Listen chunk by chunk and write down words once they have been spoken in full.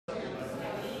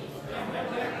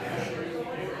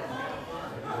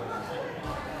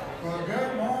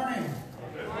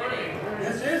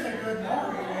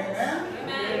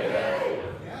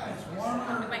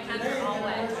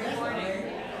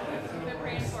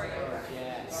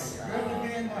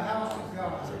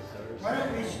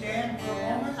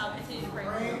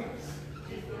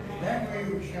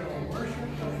shall worship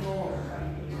the Lord.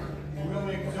 We'll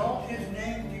exalt his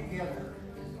name together.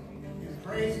 And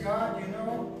praise God, you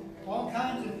know, all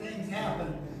kinds of things happen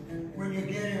when you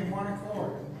get in one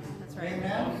accord. That's right.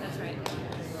 Amen? That's right.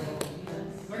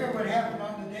 Look at what happened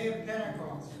on the day of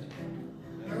Pentecost.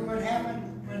 Look at what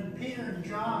happened when Peter and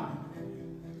John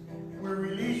were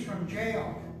released from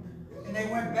jail. And they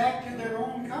went back to their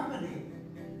own company.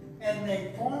 And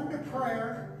they formed a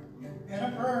prayer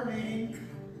and a prayer meeting.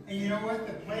 And you know what?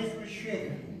 The place was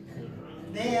shaken.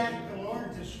 They asked the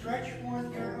Lord to stretch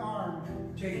forth your arm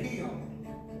to heal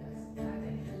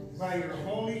by your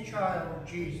holy child,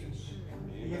 Jesus.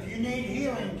 And if you need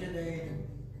healing today,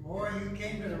 boy, you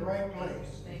came to the right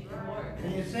place. Thank you, Lord.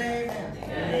 Can you say amen?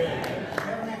 Amen.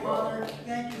 Heavenly Father,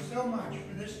 thank you so much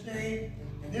for this day,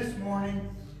 this morning,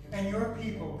 and your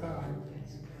people, God.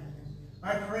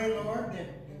 I pray, Lord, that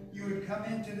you would come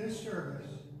into this service,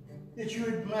 that you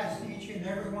would bless each and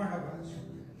every one of us,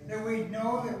 that we'd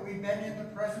know that we've been in the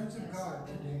presence of God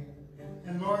today.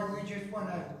 And Lord, we just want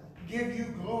to give you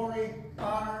glory,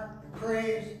 honor,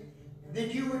 praise,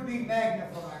 that you would be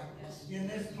magnified in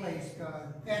this place,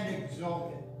 God, and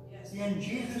exalted. In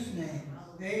Jesus' name,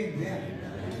 amen.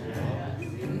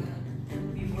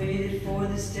 We waited for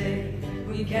this day.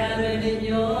 We gathered in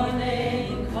your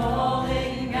name,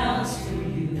 calling out to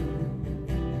you.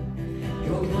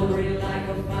 Your glory like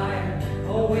a fire,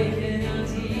 awakening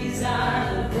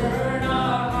desire will burn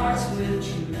our hearts with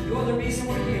you. You're the reason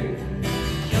we're here.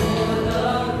 You're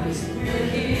the reason we're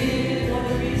here. You're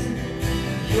the reason.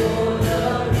 You're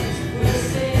the reason we're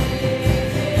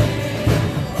singing.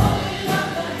 Open up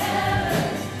the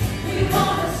heavens. We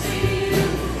want to see you.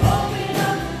 Open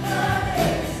up the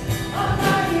floodgates. A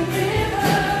mighty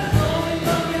river flowing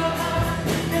from your heart.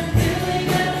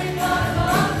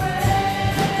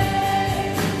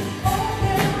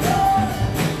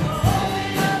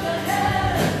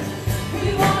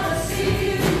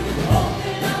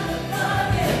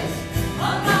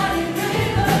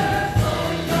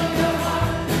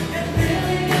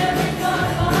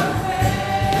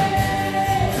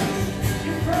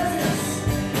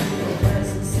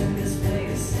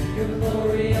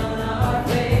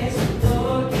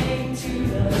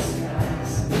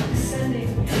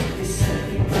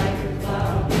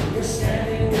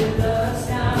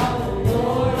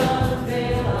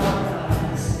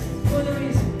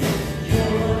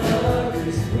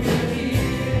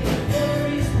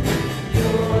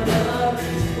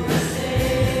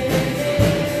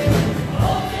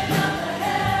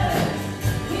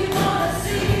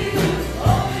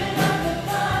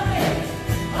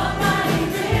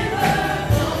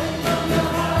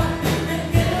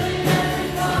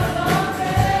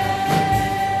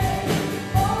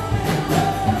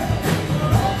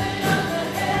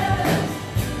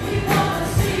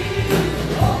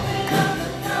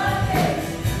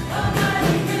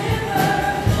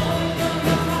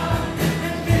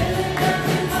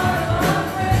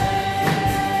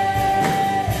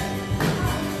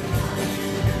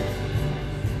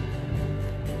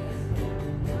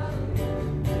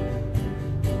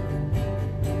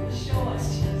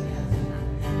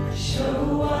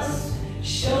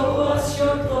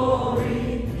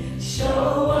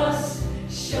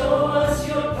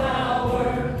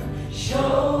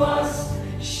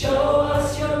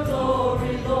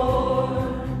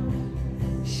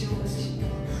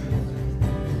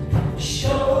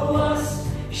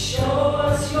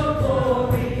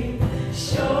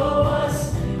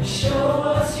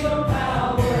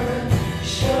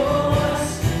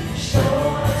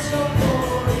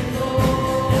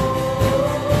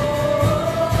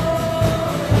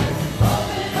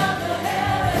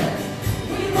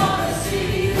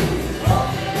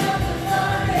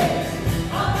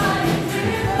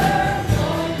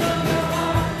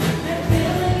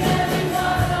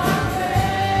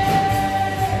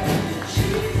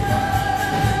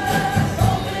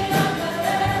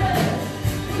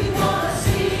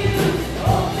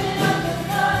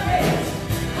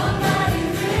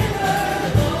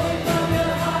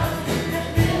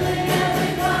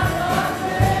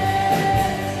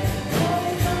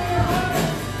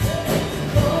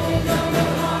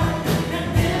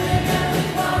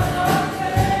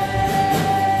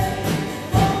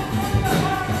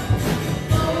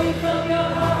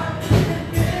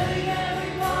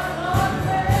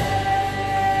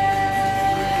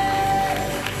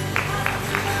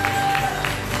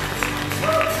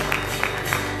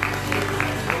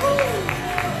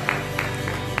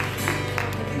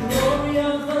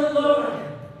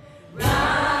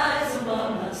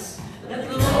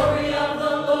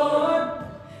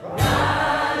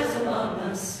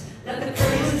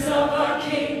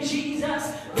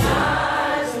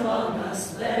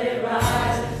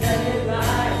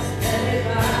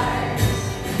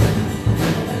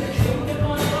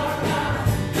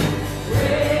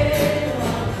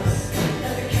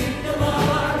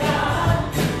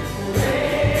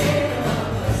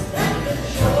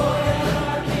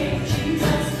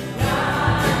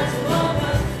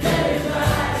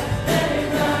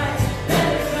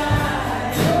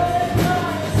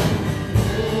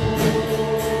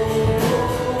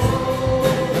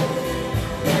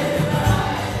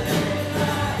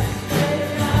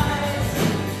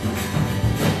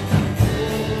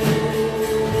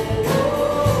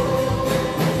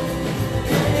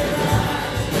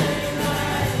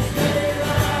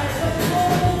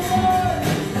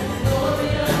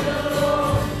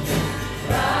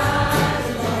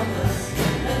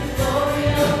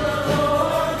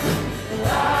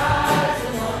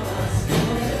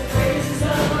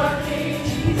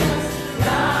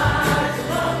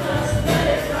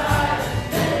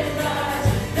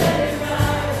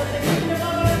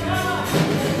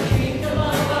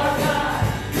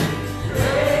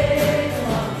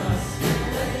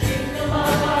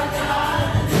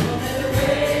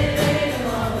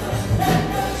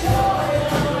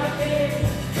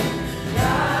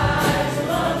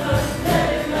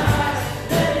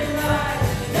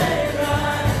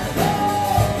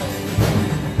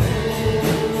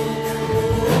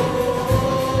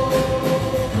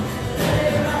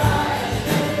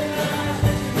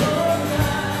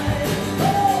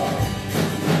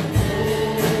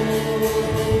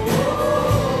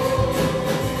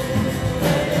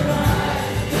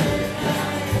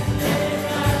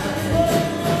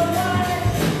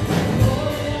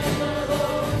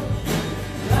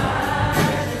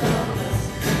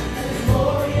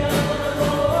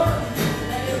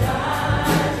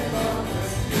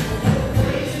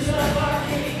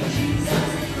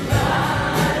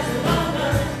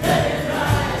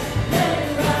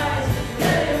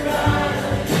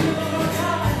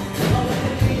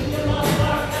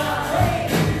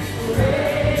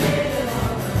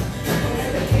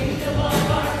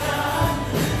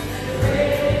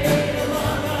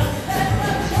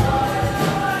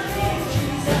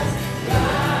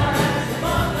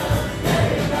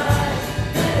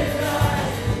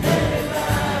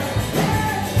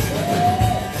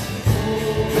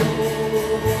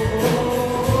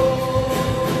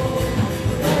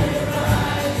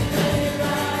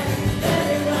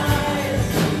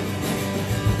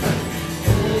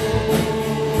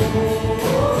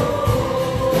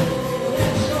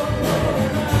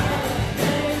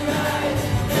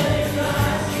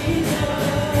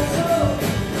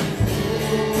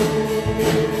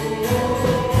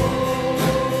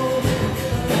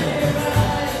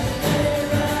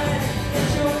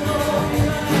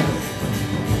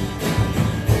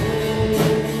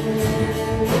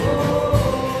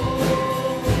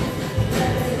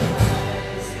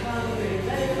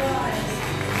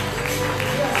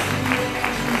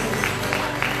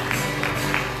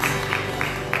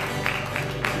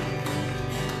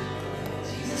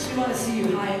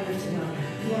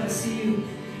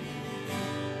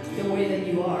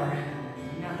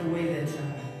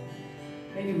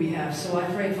 Maybe we have. So I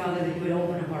pray, Father, that you would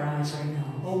open up our eyes right now.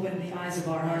 Open the eyes of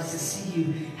our hearts to see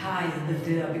you high and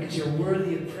lifted up, because you're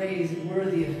worthy of praise,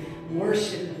 worthy of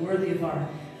worship, worthy of our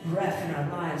breath in our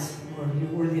lives, Lord.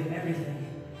 You're worthy of everything.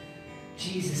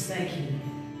 Jesus, thank you.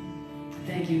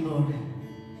 Thank you, Lord.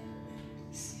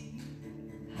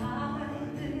 High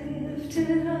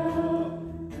lifted up,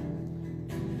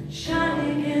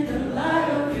 shining in the light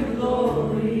of your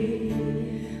glory.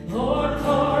 Lord,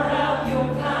 pour out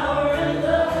your power and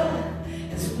love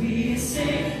as we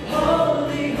sing,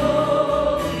 holy,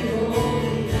 holy,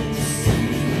 holy. To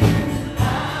see you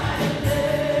high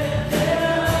lifted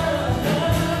up,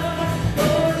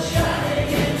 Lord, shining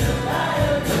in the light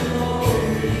of your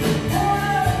glory.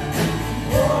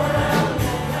 Pour out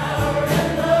your power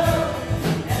and love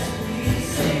as we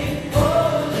sing,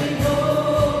 holy,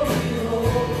 holy,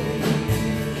 holy.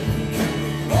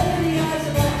 Open the eyes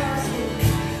of our hearts, Lord.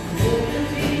 Open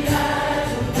the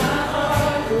eyes of my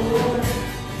heart, Lord.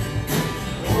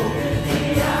 Open the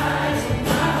eyes of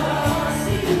my heart.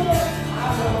 See, Lord, I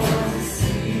want to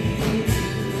see you.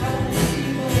 I want to see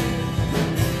you, Lord.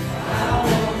 I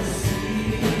want to see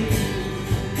you.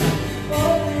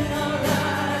 Open our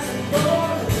eyes,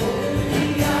 Lord. Open the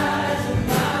eyes of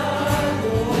my heart,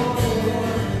 Lord.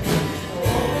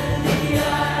 Open the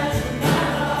eyes of my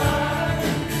heart.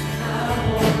 I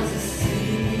want to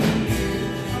see you.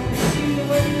 I want to see you the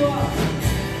way you are.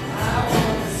 I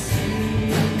want to see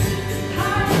you.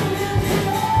 High and lifted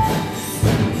up.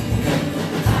 See you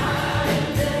high and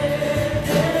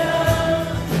lifted up.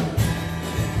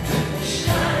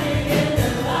 Shining in the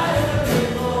light of your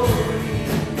glory.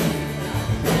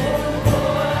 Lord,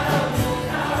 pour out your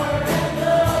power and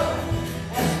love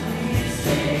as we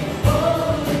sing,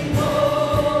 holy,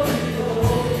 holy,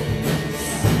 holy.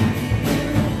 See you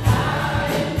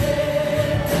high and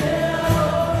lifted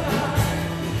up,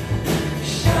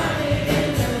 shining in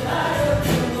the light of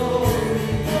your glory.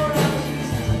 Pour out,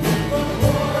 Jesus. Lord,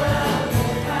 pour out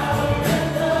your power and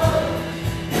love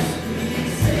as we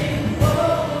sing,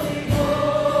 holy,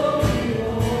 holy,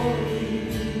 holy.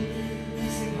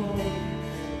 Sing holy.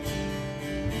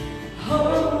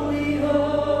 Holy,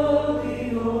 holy,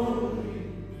 holy.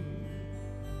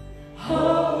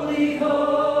 Holy,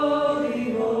 holy,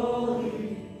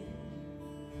 holy.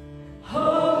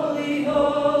 Holy,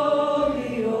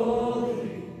 holy,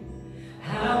 holy. I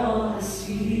want to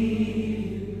see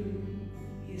you.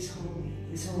 He is holy.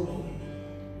 He is holy.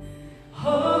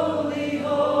 Holy,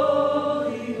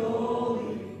 holy,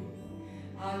 holy.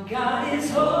 Our God is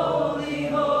holy,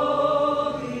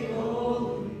 holy,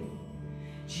 holy.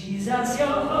 Jesus, you're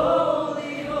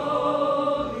holy,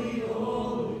 holy,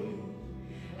 holy.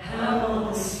 I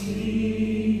want to see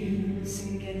you.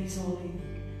 Sing again, he's holy.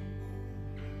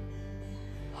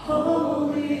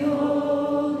 Holy,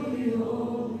 holy,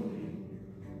 holy.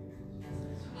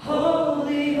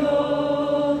 Holy,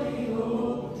 holy,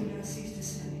 holy. Do not cease to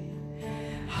say.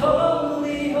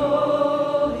 Holy,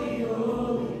 holy,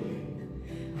 holy.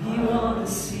 We want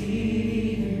to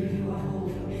see you. You are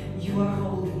holy. You are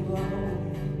holy. You are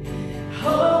holy.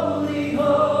 Holy.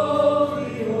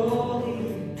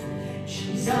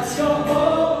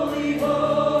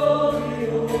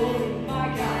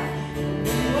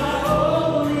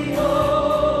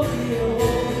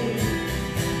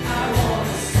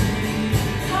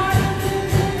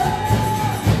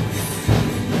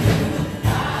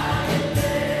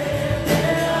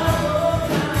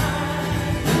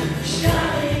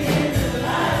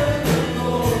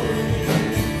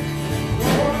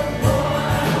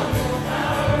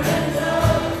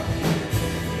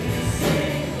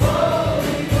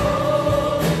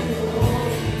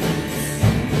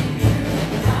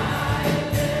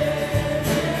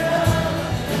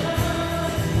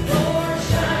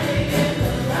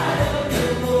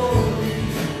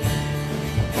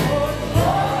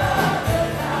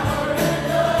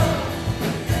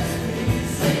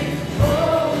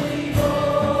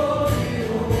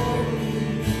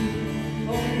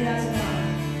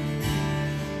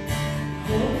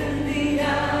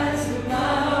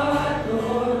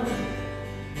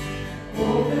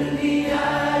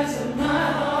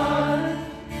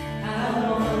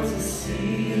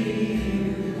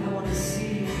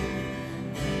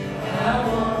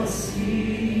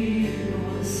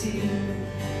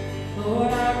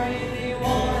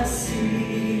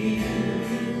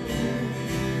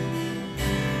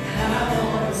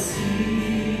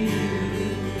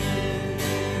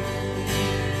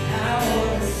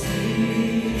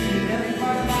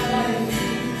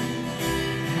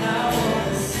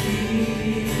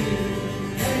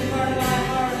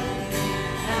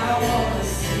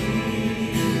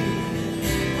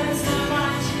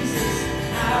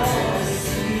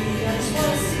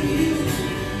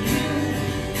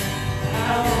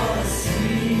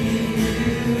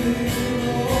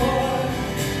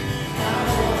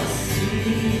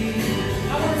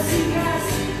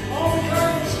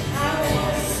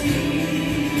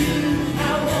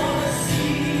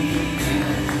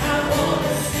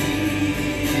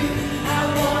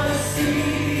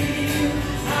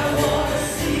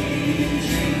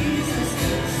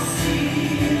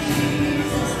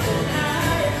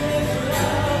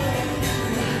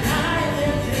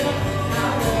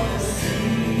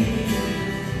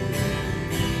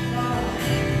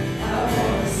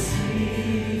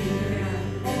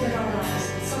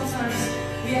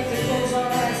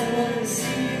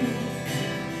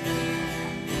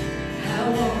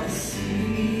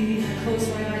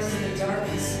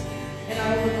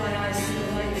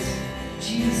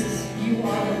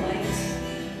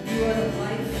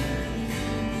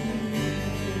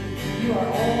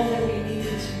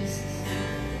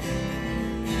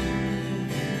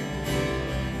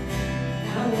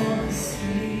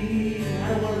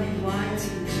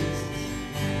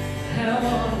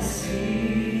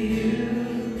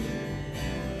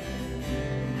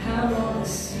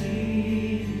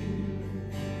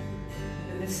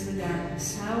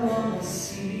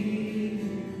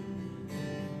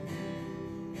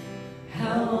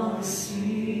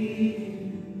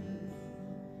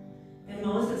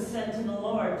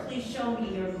 please show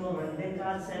me your glory. Then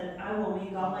God said, I will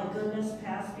make all my goodness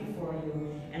pass before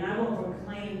you, and I will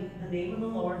proclaim the name of the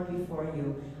Lord before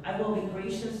you. I will be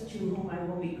gracious to whom I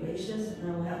will be gracious,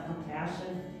 and I will have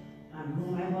compassion on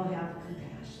whom I will have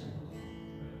compassion.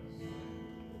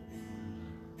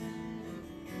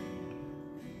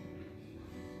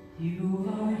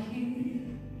 You are here,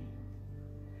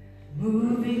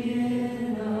 moving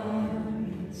in our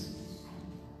midst.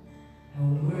 I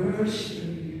worship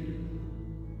you.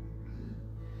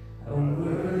 I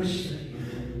worship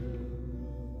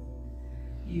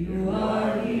you. You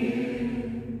are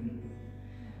here,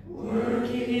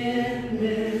 working in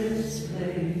this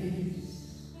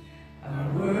place. I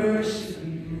worship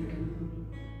you.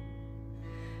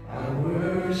 I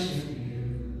worship you.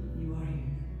 You are here.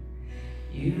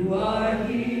 You are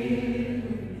here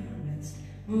in our midst,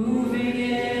 moving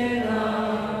in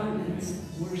our midst.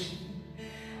 Worship.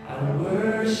 I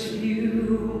worship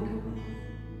you.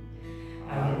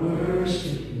 I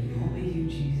worship you. Only you,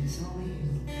 Jesus. Only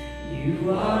you.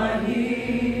 You are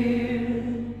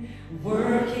here,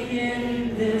 working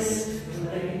in this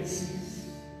place.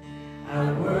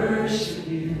 I worship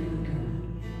you,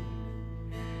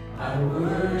 God. I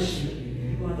worship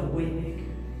you. You are the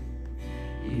waymaker.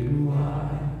 You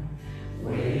are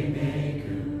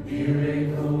waymaker,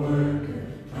 miracle worker,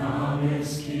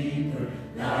 promise keeper,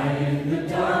 light in the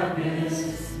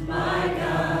darkness. My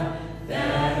God,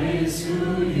 that is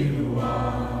who you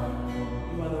are.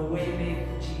 You are the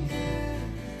waymaker, Jesus.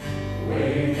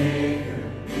 Waymaker,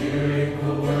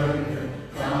 miracle worker,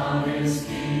 promise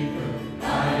keeper,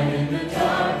 light in the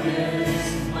darkness.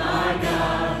 My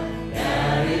God,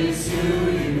 that is who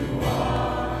you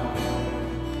are.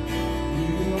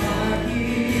 You are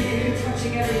here,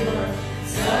 touching every heart,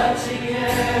 touching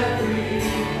every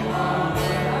heart. I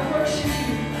worship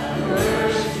you. I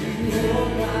worship you, oh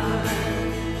God.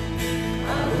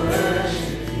 I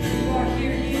worship you. You are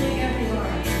here, healing every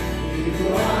heart. You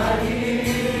are here,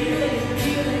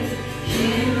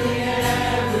 healing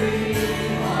every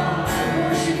heart. I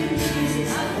worship you, Jesus.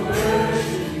 I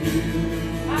worship you.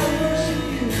 I worship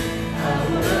you. I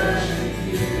worship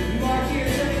you. You are here,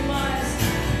 turning lives.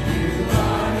 You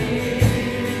are here,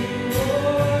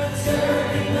 Lord,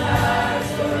 turning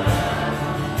lives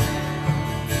around.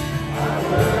 I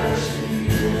worship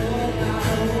you, oh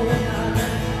God, oh God.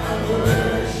 I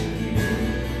worship you.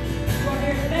 You are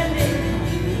here bending.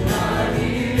 You are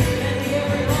here bending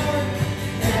every heart,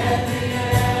 bending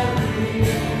every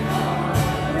heart.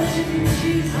 I worship you,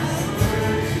 Jesus.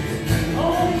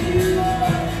 Only you,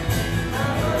 Lord.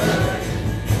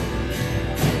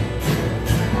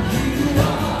 You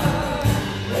are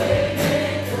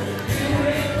waymaker,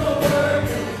 miracle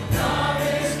worker,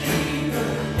 promise keeper,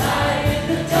 light in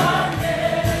the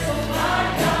darkness. Oh my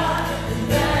God,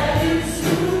 that is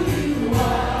who you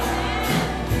are.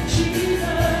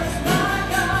 Jesus, my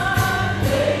God,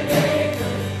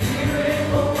 waymaker,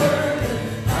 miracle worker,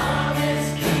 promise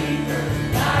keeper,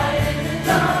 light in the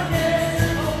darkness.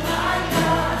 Oh my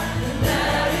God,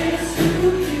 that is who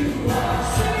you are.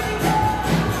 Sing it.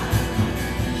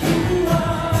 You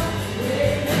are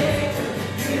waymaker,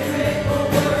 miracle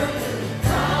worker,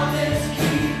 promise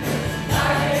keeper,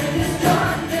 light in this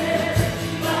darkness.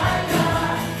 My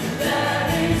God, that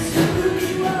is who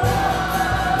you are.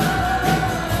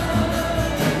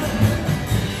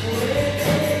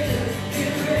 Waymaker,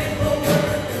 miracle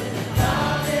worker,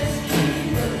 promise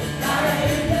keeper, light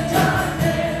in the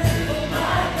darkness. Oh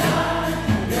my God,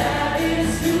 that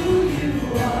is who you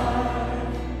are.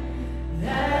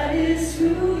 That is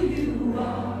who you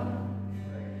are.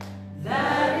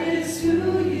 That is who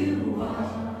you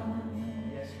are.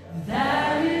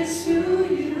 That is who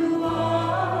you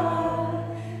are.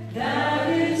 That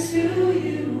is who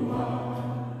you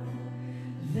are.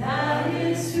 That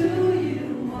is who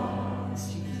you are. Yes,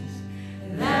 Jesus.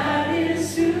 That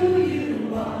is who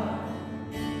you are.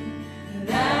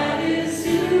 That is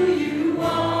who you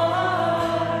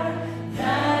are.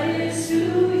 That is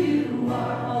who you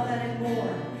are. All that and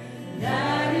more.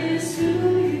 That is who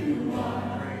you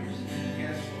are.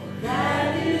 Yes, Lord.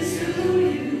 That is who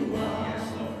you are. Yes,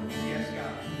 Lord. Yes,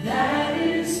 God. That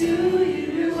is who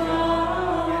you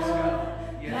are. Yes, God.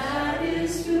 Yes. That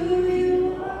is who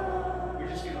you are. We're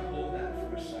just going to hold that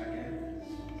for a second.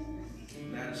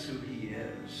 That is who He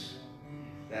is.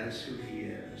 That is who He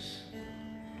is.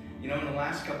 You know, in the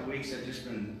last couple of weeks, I've just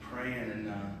been praying,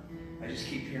 and I just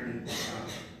keep hearing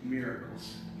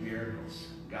miracles, miracles.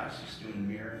 God's just doing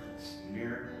miracles,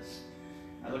 miracles.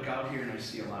 I look out here and I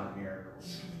see a lot of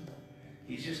miracles.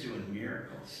 He's just doing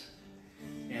miracles.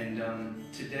 And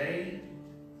today,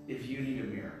 if you need a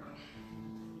miracle,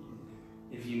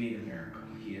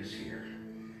 He is here.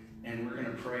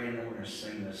 pray and then we're going to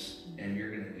sing this, and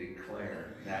you're going to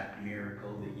declare that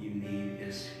miracle that you need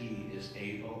is He is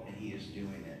able and He is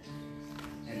doing it.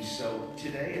 And so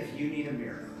today, if you need a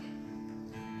miracle,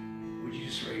 would you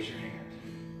just raise your hand?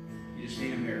 You just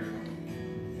need a miracle.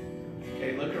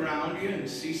 Okay, look around you and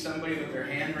see somebody with their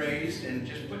hand raised, and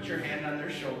just put your hand on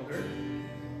their shoulder.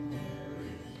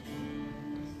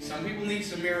 Some people need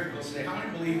some miracles today. How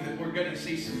many believe that we're going to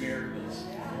see some miracles?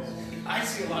 I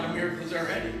see a lot of miracles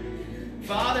already.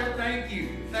 Father, thank you.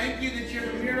 Thank you that you're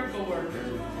the miracle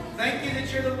worker. Thank you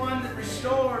that you're the one that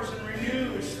restores and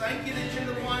renews. Thank you that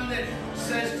you're the one that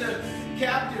says to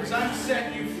captives, I'm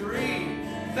setting you free.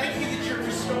 Thank you that you're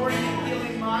restoring and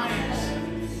healing minds.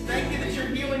 Thank you that you're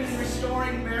healing and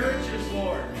restoring marriages,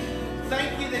 Lord.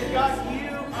 Thank you that, God, you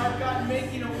are, God,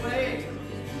 making a way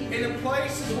in the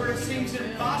places where it seems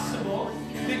impossible,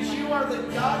 that you are the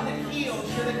God that heals,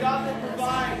 you're the God that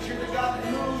provides, you're the God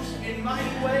that moves in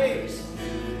mighty ways.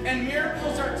 And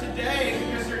miracles are today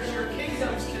because there's your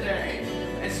kingdoms today.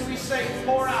 And so we say,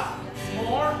 pour out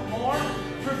more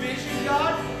provision,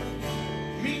 God.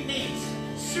 Meet needs.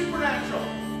 Supernatural.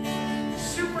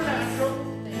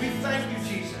 We thank you,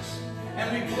 Jesus.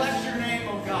 And we bless your name,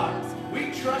 oh God.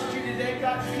 We trust you today,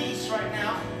 God. Peace right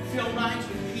now. Fill minds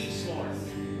with peace, Lord.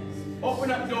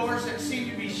 Open up doors that seem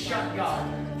to be shut, God.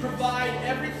 Provide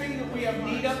everything that we have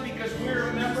need of because we're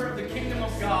a member of the kingdom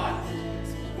of God.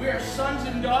 We are sons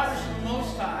and daughters of the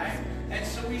Most High. And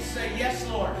so we say, yes,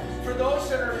 Lord. For those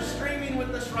that are streaming with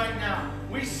us right now,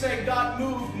 we say, God,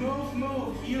 move.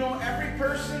 You know every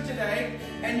person today,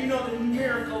 and you know the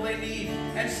miracle they need.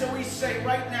 And so we say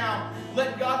right now,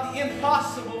 let God, the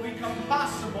impossible become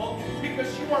possible,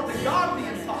 because you are the God of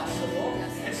the impossible.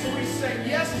 And so we say,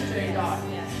 yes today, God.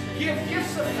 Give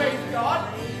gifts of faith, God,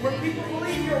 where people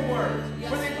believe your word,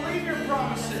 where they believe your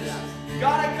promises.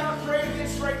 God, I come pray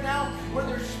against right now where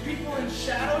there's people in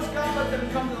shadows, God, let them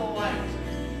come to the light.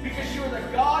 Because you are the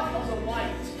God of the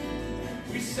light.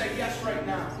 We say yes right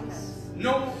now.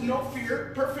 No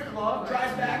fear, perfect love.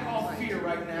 Drive back all fear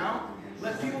right now.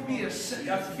 Let people be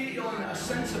feeling a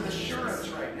sense of assurance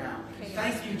right now.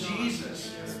 Thank you,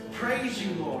 Jesus. Praise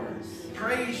you, Lord.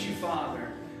 Praise you,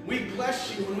 Father. We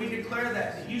bless you when we declare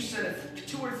that. You said if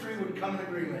 2 or 3 would come in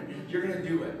agreement, you're going to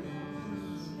do it.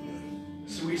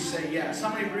 So we say yes. How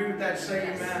many agree with that? Say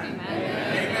amen.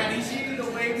 Amen. He's even the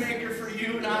way maker for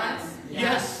you and I.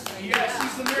 Yes. He's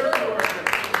the miracle worker.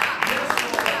 Yes,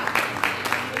 Lord.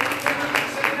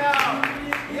 Say it out.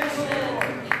 Yes,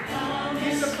 Lord.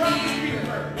 He's the promise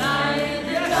keeper.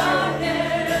 Yes, Lord.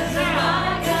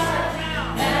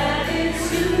 Now. That is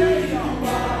who you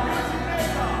are.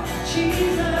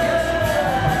 Jesus.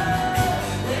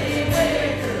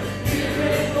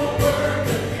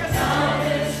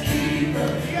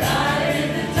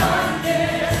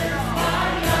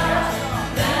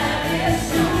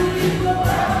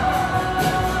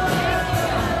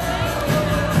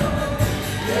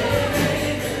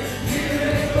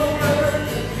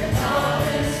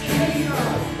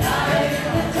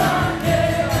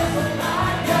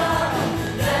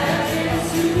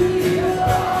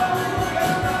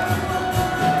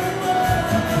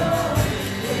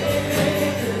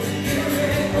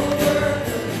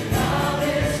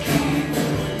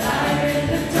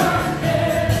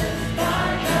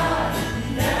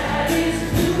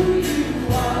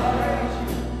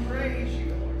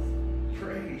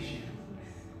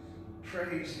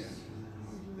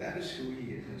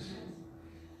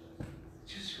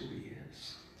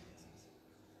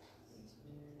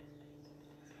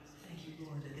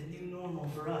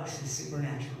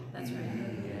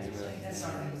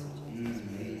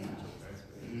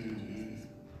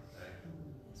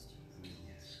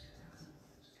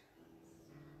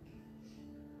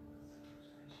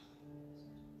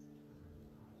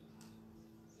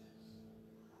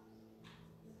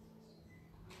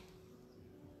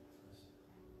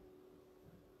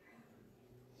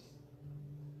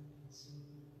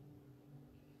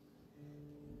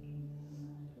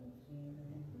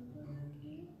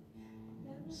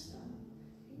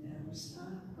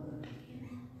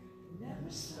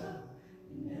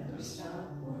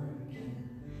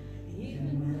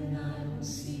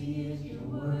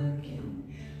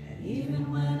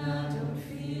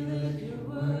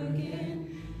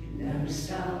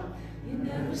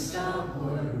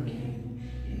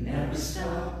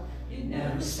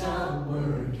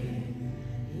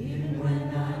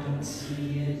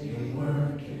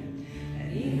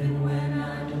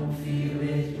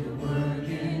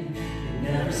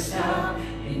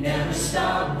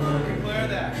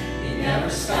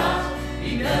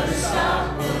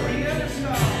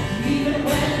 Even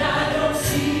when I don't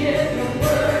see it, you're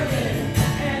working.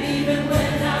 And even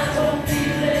when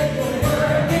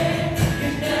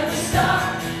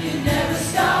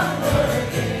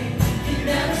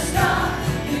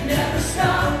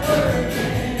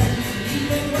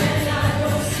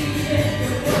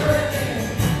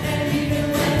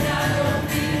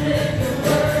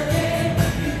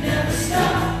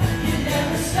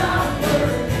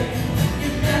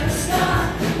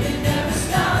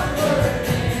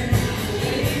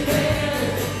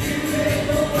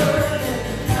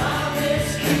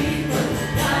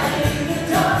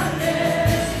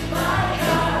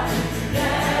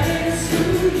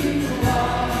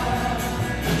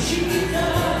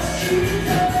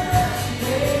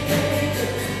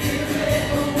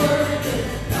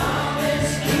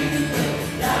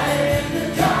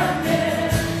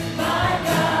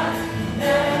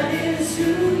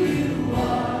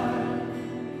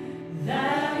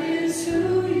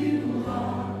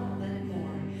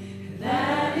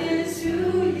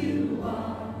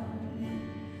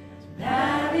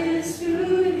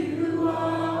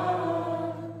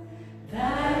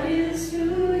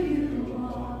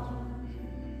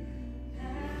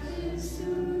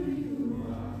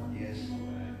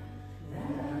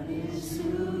is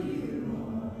who you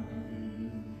are.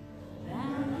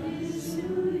 That is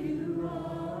who you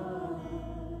are.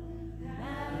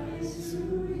 That is who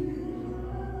you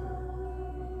are.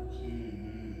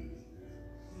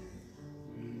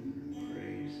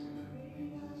 Praise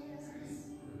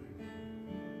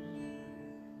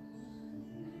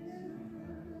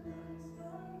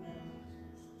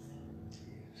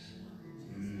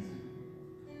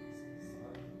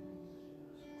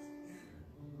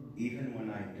Even when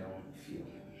I don't feel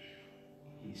him,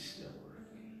 he's still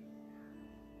working.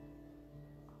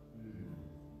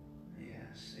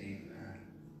 Yes, amen.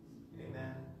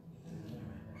 Amen.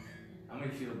 How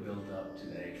many feel built up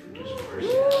today for just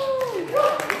worship?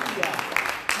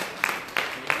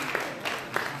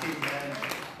 Amen.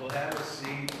 Well, have a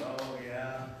seat. Oh,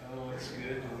 yeah. Oh, it's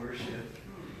good to worship.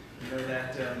 You know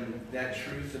that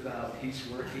truth about he's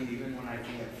working even when I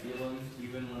can't feel him,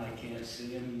 even when I can't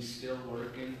see him, he's still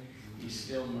working. He's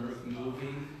still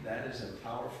moving. That is a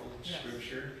powerful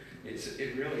scripture.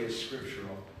 It really is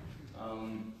scriptural.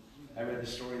 I read the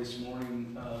story this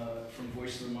morning from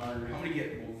Voice of the Martyr. How many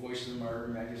get Voice of the Martyr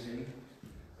magazine?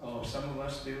 Oh, some of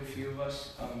us do, a few of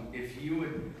us. If you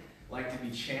would like to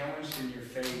be challenged in your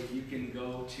faith, you can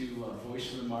go to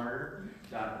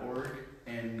voiceofthemartyr.org,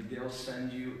 and they'll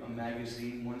send you a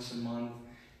magazine once a month,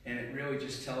 and it really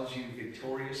just tells you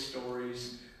victorious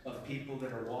stories of people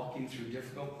that are walking through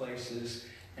difficult places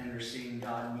and they're seeing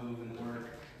God move and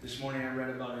work. This morning I read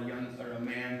about a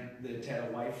man that had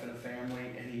a wife and a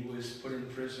family, and he was put in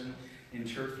prison in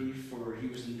Turkey he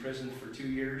was in prison for 2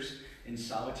 years in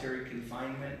solitary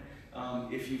confinement.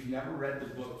 If you've never read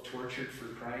the book Tortured for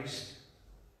Christ,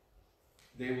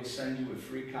 they will send you a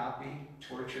free copy.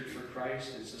 Tortured for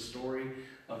Christ. It's a story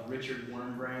of Richard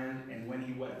Wurmbrand and when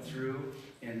he went through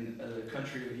in the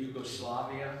country of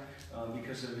Yugoslavia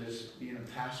because of his being a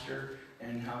pastor,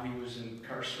 and how he was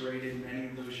incarcerated many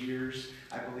of those years.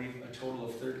 I believe a total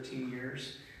of 13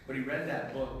 years. But he read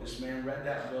that book. This man read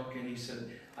that book, and he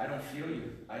said, I don't feel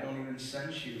you. I don't even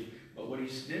sense you. But what he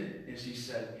did is he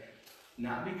said,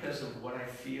 not because of what I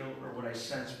feel or what I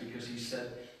sense, because he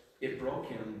said it broke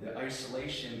him, the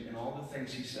isolation and all the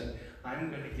things. He said, I'm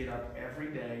going to get up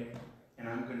every day and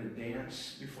I'm going to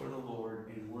dance before the Lord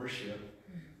in worship,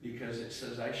 because it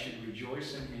says I should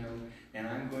rejoice in him, and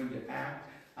I'm going to act,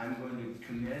 I'm going to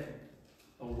commit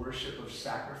a worship of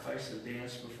sacrifice, of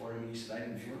dance before him. And he said, I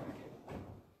didn't feel like it.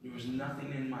 There was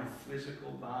nothing in my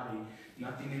physical body,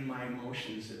 nothing in my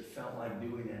emotions that felt like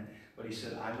doing it. But he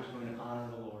said, I was going to honor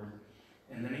the Lord.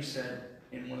 And then he said,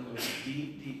 in one of those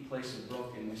deep, deep places of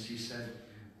brokenness, he said,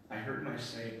 I heard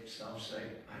myself say,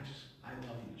 I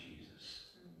love you, Jesus.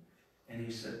 And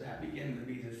he said, that began to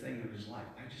be the thing of his life.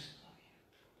 I just love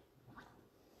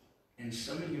you. And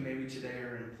some of you maybe today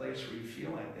are in a place where you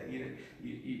feel like that.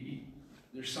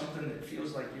 There's something that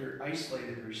feels like you're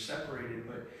isolated or separated,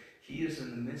 but he is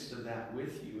in the midst of that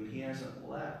with you, and he hasn't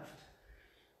left.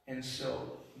 And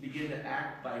so begin to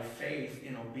act by faith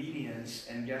in obedience,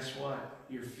 and guess what?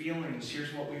 Your feelings,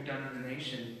 here's what we've done in the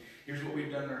nation, here's what we've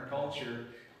done in our culture,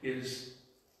 is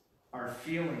our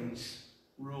feelings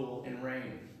rule and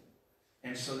reign.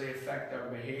 And so they affect our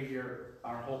behavior,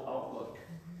 our whole outlook.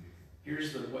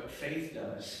 Here's what faith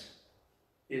does,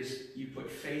 is you put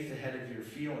faith ahead of your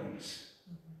feelings.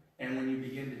 And when you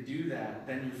begin to do that,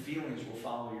 then your feelings will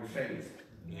follow your faith.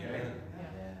 Okay?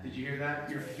 Yeah. Did you hear that?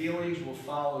 Your feelings will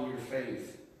follow your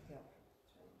faith.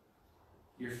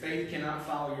 Your faith cannot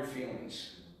follow your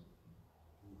feelings.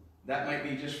 That might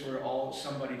be just for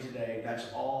somebody today. That's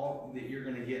all that you're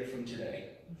going to get from today.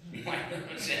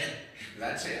 That's it.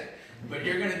 That's it. But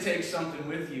you're going to take something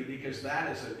with you, because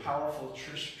that is a powerful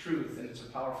truth, and it's a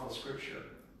powerful scripture.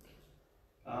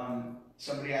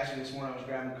 Somebody asked me this morning, I was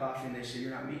grabbing coffee, and they said, you're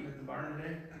not meeting at the barn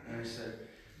today? And I said,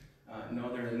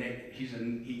 no,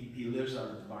 he lives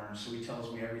out at the barn, so he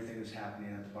tells me everything that's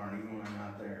happening at the barn, even when I'm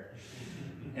not there.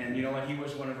 And you know what? He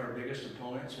was one of our biggest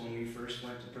opponents when we first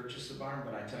went to purchase the barn,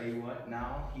 but I tell you what,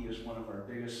 now he is one of our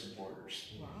biggest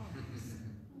supporters. Wow.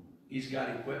 He's got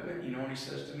equipment. You know what he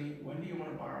says to me? When do you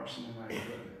want to borrow some of my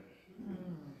equipment?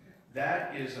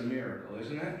 That is a miracle,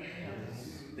 isn't it? Yes.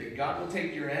 That God will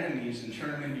take your enemies and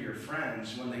turn them into your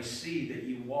friends when they see that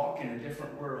you walk in a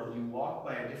different world, you walk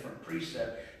by a different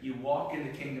precept, you walk in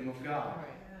the kingdom of God.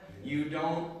 You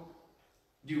don't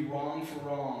do wrong for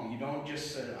wrong. You don't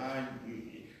just say,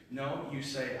 no, you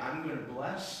say, I'm going to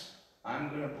bless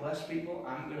people,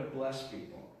 I'm going to bless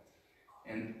people.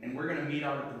 And we're going to meet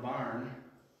out at the barn.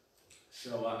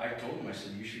 So I told him, I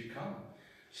said, you should come.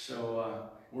 So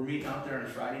we're meeting out there on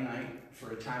Friday night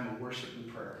for a time of worship and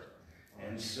prayer.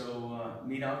 And so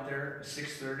meet out there at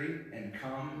 6:30 and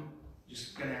come.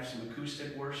 Just going to have some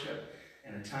acoustic worship.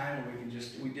 and a time where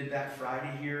we did that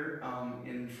Friday here,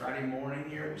 in Friday morning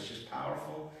here. It was just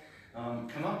powerful.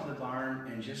 Come up to the barn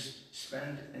and just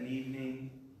spend an evening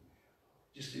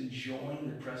just enjoying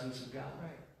the presence of God.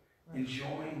 Right.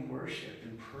 Enjoying worship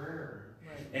and prayer.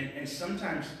 Right. And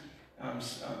sometimes,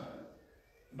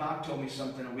 Bob told me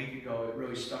something a week ago. It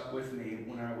really stuck with me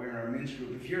when we're in our men's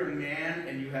group. If you're a man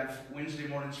and you have Wednesday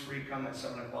mornings free, come at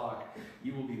 7 o'clock.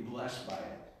 You will be blessed by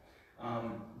it.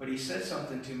 But he said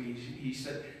something to me. He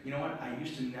said, you know what? I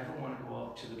used to never want to go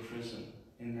up to the prison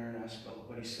in Marinasco.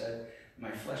 But he said,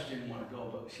 my flesh didn't want to go.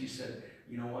 But he said,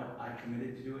 you know what? I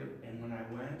committed to do it. And when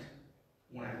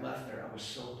I left there, I was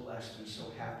so blessed and so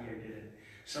happy I did it.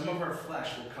 Some of our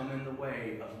flesh will come in the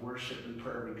way of worship and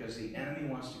prayer because the enemy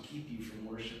wants to keep you from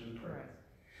worship and prayer.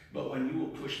 Right. But when you will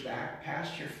push back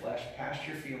past your flesh, past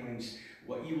your feelings,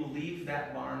 what you will leave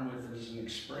that barn with is an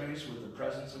experience with the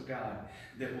presence of God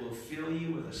that will fill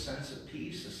you with a sense of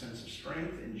peace, a sense of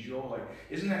strength and joy.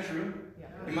 Isn't that true? Yeah.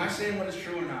 Am I saying what is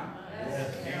true or not?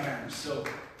 Yes. Amen. So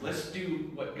let's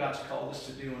do what God's called us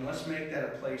to do, and let's make that a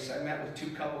place. I met with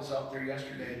 2 couples out there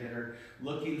yesterday that are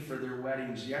looking for their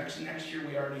weddings. Next year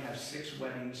we already have 6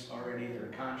 weddings already that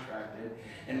are contracted,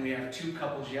 and we have 2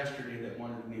 couples yesterday that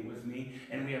wanted to meet with me,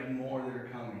 and we have more that are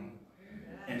coming.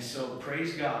 And so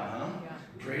praise God, huh? Yeah.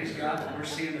 Praise God that we're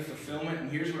seeing the fulfillment.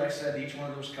 And here's what I said to each one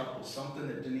of those couples. Something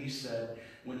that Denise said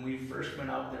when we first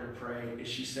went out there to pray is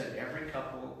she said, every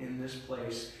couple in this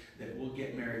place that will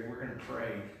get married, we're going to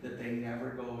pray that they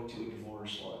never go to a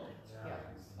divorce lawyer. Yeah.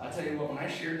 I'll tell you what, when I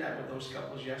shared that with those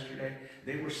couples yesterday,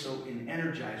 they were so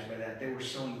energized by that. They were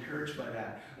so encouraged by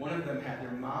that. One of them had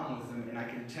their mom with them, and I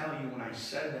can tell you when I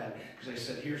said that, because I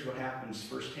said, here's what happens.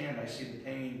 Firsthand, I see the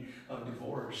pain of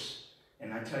divorce.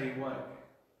 And I tell you what,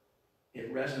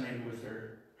 it resonated with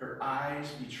her. Her eyes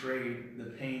betrayed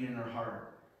the pain in her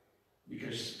heart.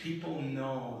 Because people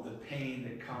know the pain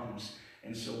that comes.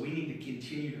 And so we need to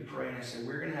continue to pray. And I said,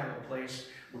 we're going to have a place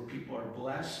where people are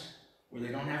blessed, where they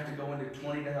don't have to go into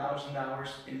 $20,000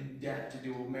 in debt to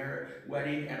do a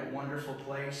wedding at a wonderful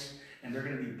place. And they're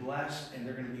going to be blessed, and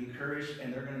they're going to be encouraged,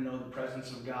 and they're going to know the presence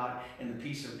of God and the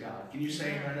peace of God. Can you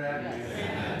say amen to that?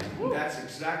 Yes. That's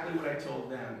exactly what I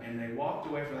told them. And they walked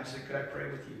away from it. I said, could I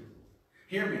pray with you?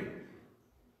 Hear me.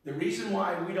 The reason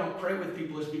why we don't pray with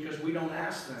people is because we don't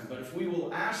ask them. But if we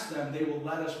will ask them, they will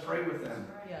let us pray with them.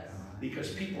 Yes. Because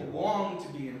people long to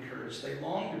be encouraged. They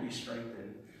long to be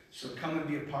strengthened. So come and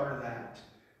be a part of that.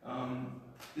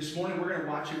 This morning we're going to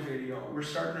watch a video. We're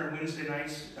starting our Wednesday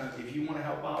nights. If you want to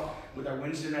help out with our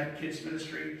Wednesday night kids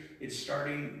ministry, it's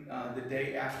starting the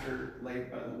day after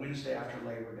Wednesday after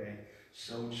Labor Day.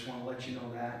 So we just want to let you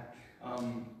know that.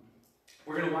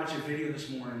 We're going to watch a video this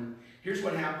morning. Here's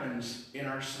what happens in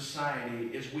our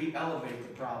society is we elevate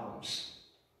the problems.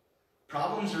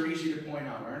 Problems are easy to point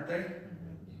out, aren't they?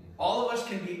 All of us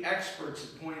can be experts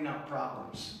at pointing out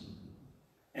problems.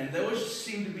 And those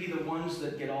seem to be the ones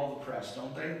that get all the press,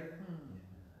 don't they?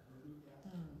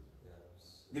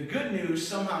 The good news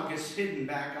somehow gets hidden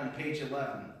back on page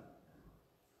 11,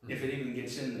 if it even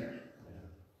gets in there.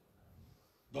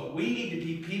 But we need to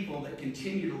be people that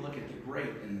continue to look at the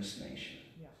great in this nation.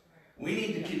 We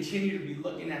need to continue to be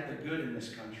looking at the good in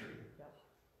this country.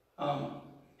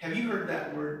 Have you heard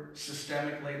that word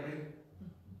systemic lately?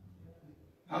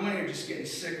 How many are just getting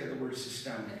sick of the word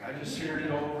systemic? I just hear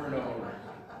it over and over.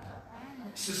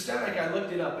 Systemic, I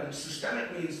looked it up, and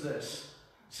systemic means this.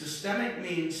 Systemic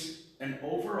means an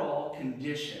overall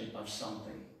condition of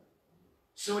something.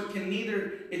 So it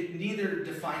neither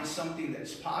defines something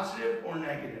that's positive or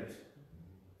negative.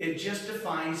 It just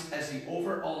defines as the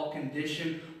overall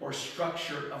condition or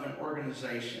structure of an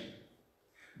organization.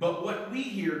 But what we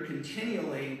hear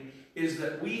continually is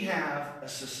that we have a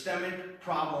systemic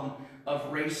problem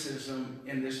of racism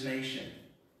in this nation.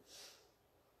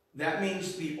 That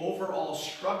means the overall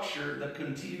structure,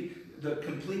 the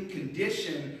complete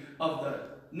condition of the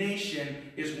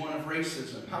nation is one of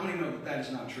racism. How many know that that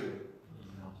is not true?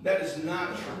 That is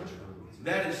not true.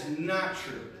 That is not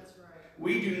true.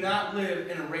 We do not live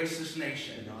in a racist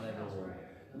nation.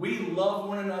 We love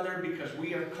one another because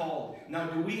we are called. Now,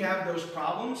 do we have those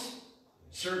problems?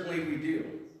 Certainly we do.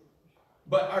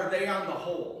 But are they on the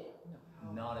whole?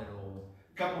 Not at all.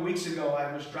 A couple weeks ago,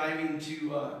 I was driving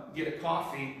to get a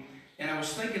coffee, and I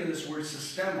was thinking of this word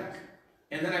systemic.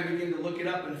 And then I began to look it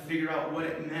up and figure out what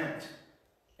it meant.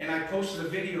 And I posted a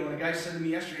video, and a guy said to me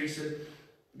yesterday, he said,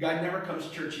 God never comes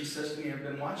to church. He says to me, I've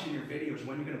been watching your videos.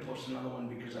 When are you going to post another one?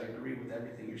 Because I agree with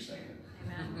everything you're saying.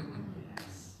 Amen.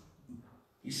 Yes.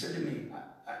 He said to me,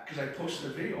 because I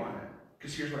posted a video on it,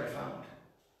 because here's what I found.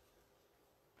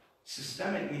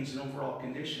 Systemic means an overall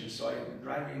condition. So I'm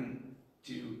driving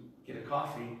to get a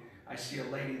coffee, I see a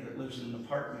lady that lives in an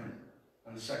apartment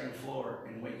on the 2nd floor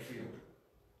in Wakefield.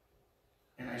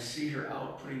 And I see her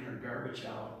out putting her garbage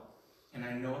out. And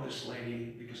I know this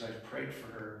lady because I've prayed for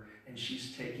her, and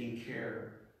she's taking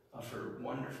care of her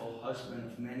wonderful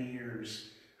husband of many years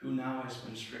who now has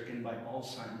been stricken by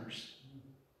Alzheimer's.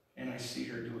 And I see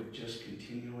her do it just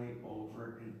continually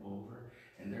over and over.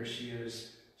 And there she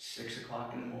is, 6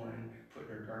 o'clock in the morning, putting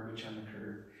her garbage on the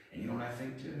curb. And you know what I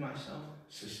think to myself?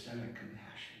 Systemic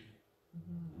compassion.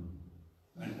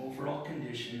 An overall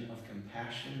condition of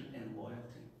compassion and loyalty.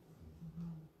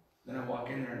 Then I walk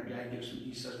in there and the guy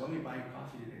he says, let me buy you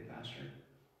coffee today, Pastor.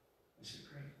 I said,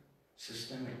 great.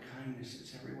 Systemic kindness,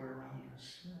 it's everywhere around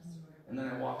us. And then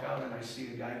I walk out and I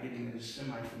see a guy getting in a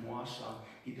semi from Wausau.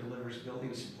 He delivers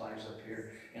building supplies up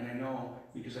here. And I know,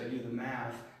 because I do the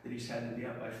math, that he's had to be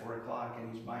up by 4 o'clock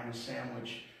and he's buying a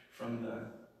sandwich from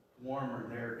the warmer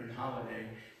there in Holiday.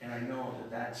 And I know that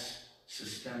that's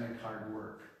systemic hard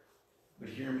work. But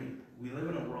hear me, we live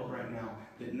in a world right now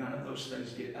that none of those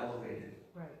things get elevated.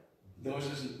 Right.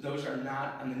 Those are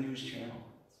not on the news channel.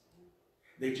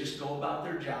 They just go about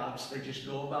their jobs. They just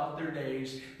go about their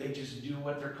days. They just do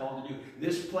what they're called to do.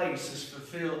 This place is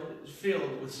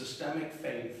filled with systemic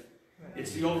faith. Right.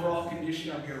 It's the overall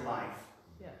condition of your life.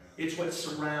 Yes. It's what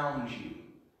surrounds you.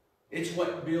 It's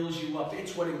what builds you up.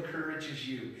 It's what encourages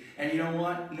you. And you know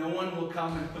what? No one will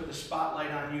come and put the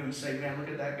spotlight on you and say, man, look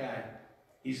at that guy.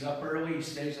 He's up early. He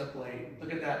stays up late.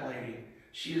 Look at that lady.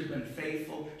 She has been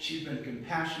faithful. She's been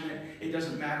compassionate. It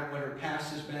doesn't matter what her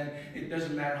past has been. It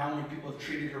doesn't matter how many people have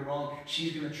treated her wrong.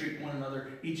 She's going to treat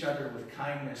each other with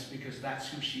kindness because that's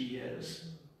who she is.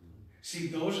 See,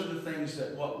 those are the things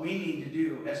that what we need to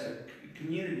do as a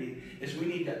community is we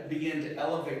need to begin to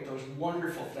elevate those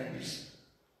wonderful things.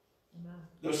 Amen.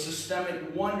 Those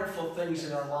systemic, wonderful things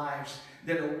in our lives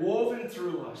that are woven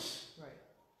through us. Right.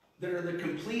 That are the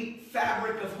complete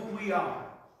fabric of who we are.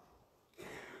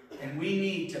 And we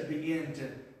need to begin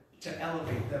to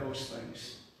elevate those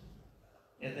things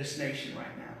in this nation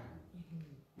right now.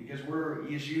 Because we're,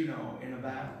 as you know, in a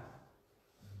battle.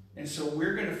 And so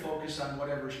we're going to focus on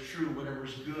whatever's true,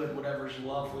 whatever's good, whatever's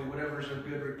lovely, whatever's a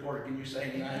good report. Can you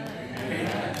say amen?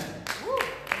 Amen.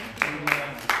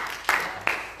 Amen.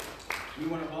 We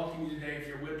want to welcome you today. If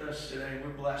you're with us today,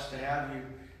 we're blessed to have you.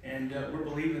 And we're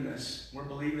believing this. We're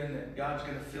believing that God's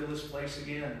going to fill this place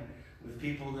again with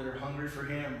people that are hungry for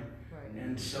Him. Right.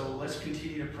 And so let's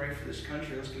continue to pray for this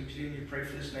country. Let's continue to pray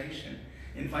for this nation.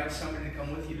 Invite somebody to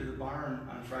come with you to the barn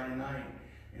on Friday night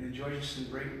and enjoy some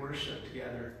great worship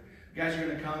together. You guys are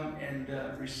going to come and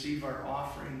receive our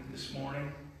offering this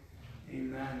morning.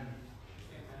 Amen.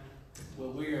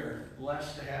 Well, we are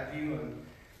blessed to have you and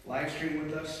live stream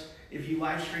with us. If you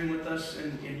live stream with us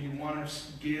and you want to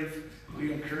give,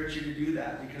 we encourage you to do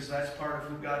that because that's part of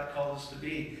who God called us to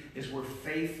be, is we're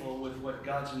faithful with what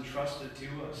God's entrusted to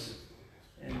us.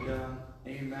 And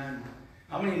amen.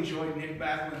 How many enjoyed Nick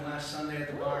Backlund last Sunday at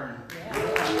the barn? Yeah.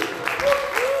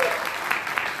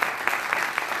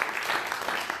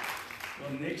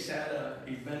 Well, Nick's had an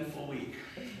eventful week.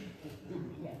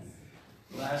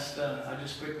 Yes. I'll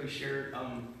just quickly share.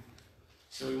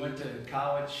 So he went to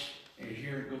college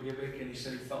here at Gogebic, and he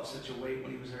said he felt such a weight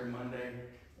when he was there Monday,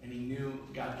 and he knew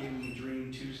God gave him a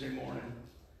dream Tuesday morning,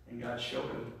 and God showed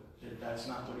him that that's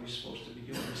not what he's supposed to be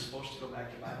doing. He's supposed to go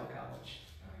back to Bible college.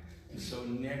 And so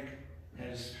Nick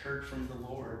has heard from the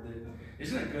Lord that,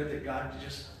 isn't it good that God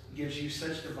just gives you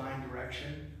such divine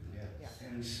direction? Yeah.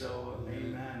 And so,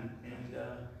 amen. And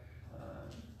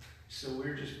so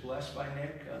we're just blessed by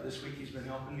Nick. This week he's been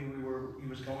helping me. He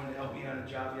was going to help me on a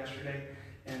job yesterday,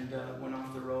 and went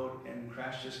off the road and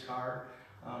crashed his car.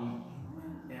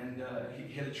 He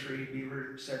hit a tree.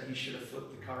 Beaver said he should have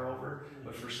flipped the car over,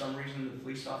 but for some reason the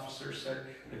police officer said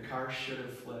the car should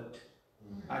have flipped.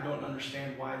 I don't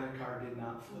understand why the car did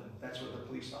not flip. That's what the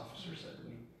police officer said to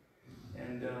me.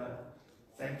 And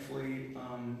thankfully,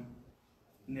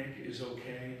 Nick is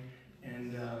okay,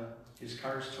 and his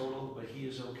car is totaled, but he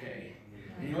is okay.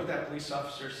 And you know what that police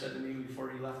officer said to me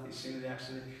before he left the scene of the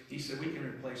accident? He said, we can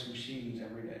replace machines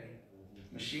every day.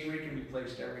 Machinery can be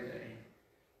replaced every day,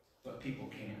 but people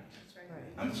can't. That's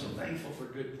right. I'm so thankful for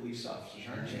good police officers,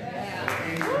 aren't you?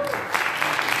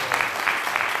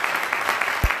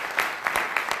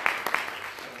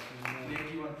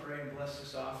 Nick, you want to pray and bless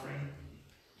this offering?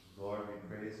 Lord, we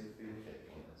praise you for your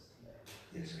faithfulness today.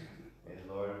 Yes, sir. And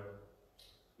Lord,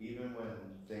 even when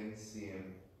things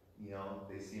seem,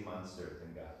 they seem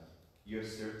uncertain, God, your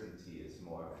certainty is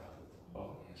more valuable.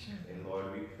 Oh, yes. And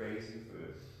Lord, we praise you for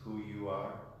who you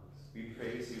are. We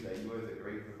praise you that you are the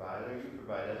great provider. You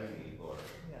provide every need, Lord.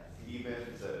 Yes. Even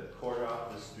the quarter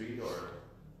off the street or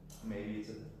maybe it's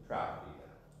a property,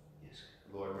 God. Yes,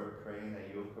 Lord, we're praying that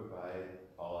you'll provide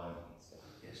all our needs, God.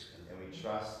 yes, And we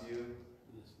trust you,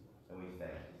 and we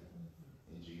thank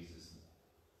you. In Jesus'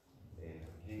 name,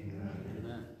 amen.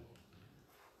 Amen.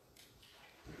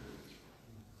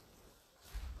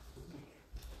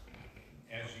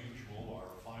 As usual, our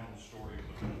final story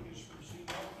of the week is from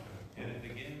Seattle, and it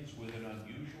begins with an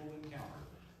unusual encounter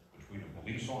between a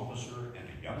police officer and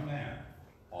a young man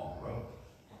on the road.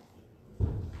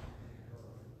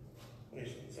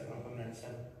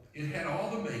 It had all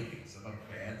the makings of a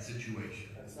bad situation.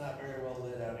 It's not very well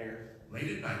lit out here. Late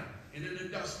at night, in an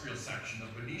industrial section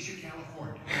of Benicia,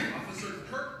 California, Officer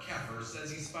Kirk Keffer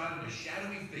says he spotted a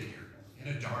shadowy figure in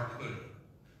a dark hoodie.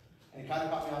 And it kind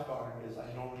of caught me off guard because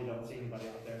I normally don't see anybody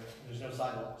out there. There's no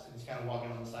sidewalks, and he's kind of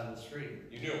walking on the side of the street.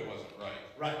 You knew it wasn't right.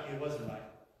 Right, it wasn't right.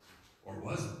 Or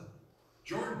was it?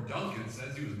 Jordan Duncan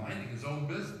says he was minding his own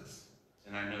business.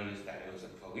 And I noticed that it was a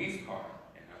police car,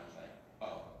 and I was like,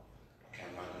 oh, okay,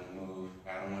 I'm not gonna move.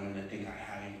 I don't want him to think I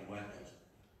have any weapons.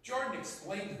 Jordan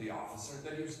explained to the officer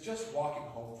that he was just walking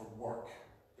home from work.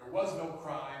 There was no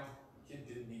crime. The kid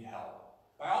didn't need help.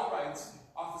 By all rights,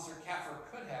 Officer Keffer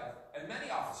could have, and many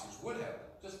officers would have,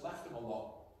 just left him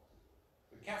alone.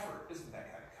 But Keffer isn't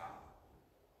that kind of cop.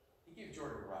 He gave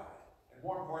Jordan a ride, and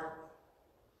more important,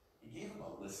 he gave him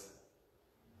a listen.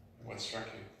 What struck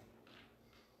you?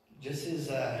 Just his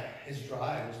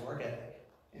drive, his work ethic.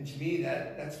 And to me,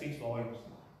 that speaks volumes.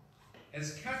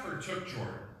 As Keffer took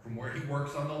Jordan from where he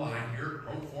works on the line here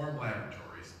at Proform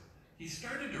Laboratories, he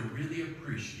started to really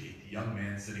appreciate the young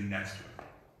man sitting next to him.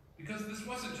 Because this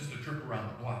wasn't just a trip around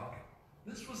the block.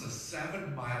 This was a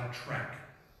 7-mile trek,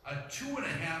 a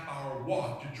 2.5-hour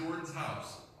walk to Jordan's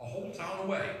house, a whole town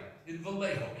away in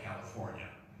Vallejo, California.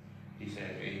 He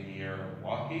said, and you're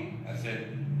walking? I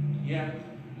said, yeah,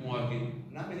 I'm walking.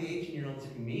 Not many 18-year-olds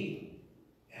that you meet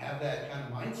have that kind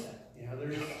of mindset. You know,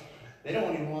 they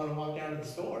don't even want to walk down to the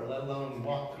store, let alone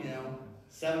walk,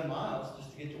 7 miles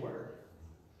just to get to work.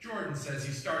 Jordan says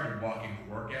he started walking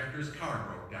to work after his car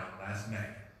broke down last May.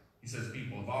 He says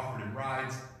people have offered him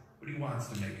rides, but he wants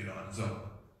to make it on his own.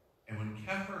 And when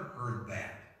Keffer heard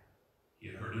that, he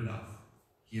had heard enough.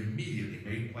 He immediately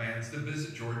made plans to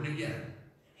visit Jordan again.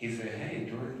 He said, hey,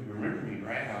 Jordan, you remember me,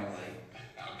 right? I was like,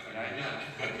 how could I not?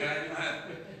 How could I not?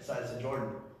 So I said, Jordan,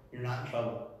 you're not in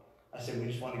trouble. I said, we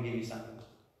just want to give you something.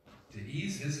 To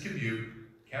ease his commute,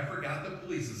 Keffer got the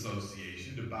police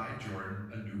association to buy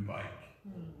Jordan a new bike.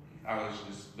 I was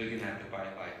just looking at the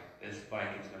bike like, this bike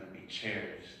is going to be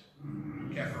cherished.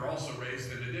 Keffer also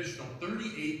raised an additional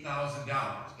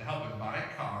 $38,000 to help him buy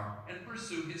a car and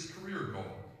pursue his career goal,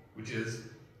 which is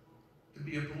to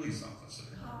be a police officer.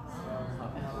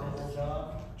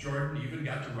 Jordan even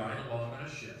got to ride along on a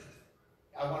shift.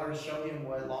 I wanted to show him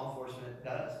what law enforcement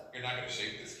does. You're not going to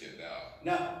shake this kid down.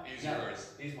 No. He's no,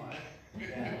 yours. He's mine.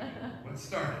 Yeah. What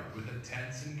started with a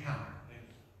tense encounter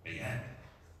may end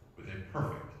with a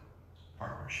perfect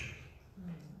partnership.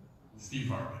 Steve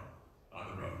Hartman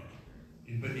on the road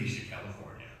in Benicia,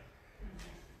 California.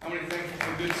 How many thankful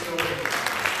for good stories?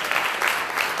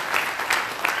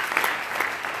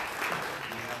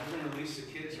 Yeah, we're going to release the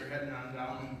kids. They're heading on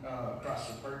down across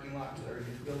the parking lot to their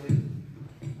youth building.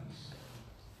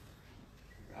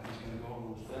 Robbie's going to go over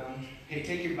with them. Hey,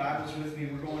 take your Bibles with me.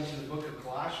 We're going to the book of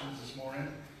Colossians this morning.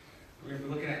 We're going to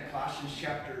be looking at Colossians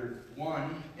chapter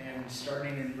 1 and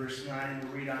starting in verse 9, and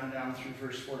we'll read on down through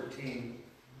verse 14.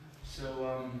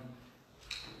 So,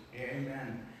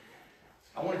 amen.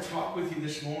 I want to talk with you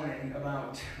this morning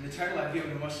about, the title I've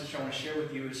given the message I want to share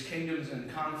with you is Kingdoms in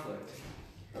Conflict.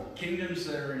 Kingdoms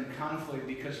that are in conflict,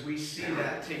 because we see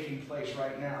that taking place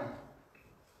right now.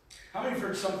 How many have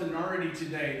heard something already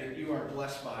today that you are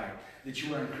blessed by, that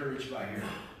you are encouraged by here?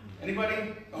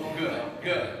 Anybody? Oh, good,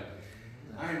 good.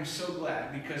 I am so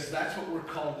glad, because that's what we're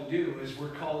called to do, is we're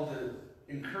called to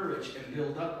encourage and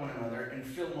build up one another and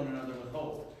fill one another with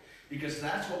hope. Because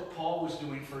that's what Paul was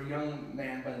doing for a young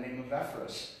man by the name of Ephraim.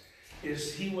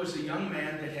 Is he was a young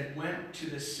man that had went to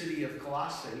the city of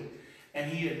Colossae,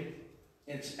 and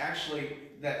it's actually,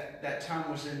 that town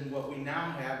was in what we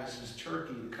now have as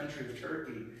Turkey, the country of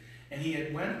Turkey. And he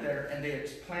had went there, and they had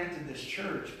planted this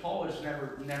church. Paul has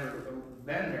never been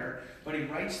there, but he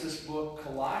writes this book,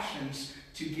 Colossians,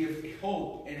 to give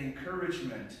hope and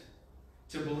encouragement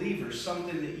to believers.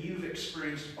 Something that you've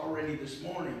experienced already this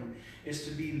morning is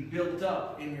to be built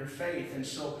up in your faith. And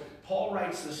so Paul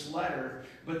writes this letter,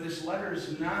 but this letter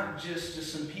is not just to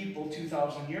some people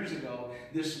 2,000 years ago.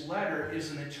 This letter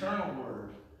is an eternal word.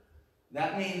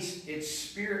 That means it's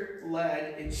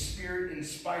spirit-led, it's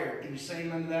spirit-inspired. Can you say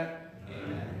amen to that?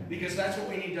 Because that's what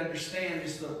we need to understand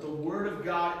is that the Word of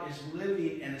God is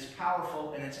living and it's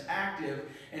powerful and it's active.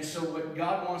 And so what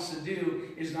God wants to do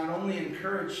is not only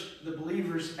encourage the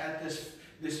believers at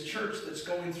this church that's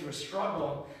going through a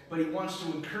struggle, but He wants to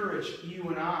encourage you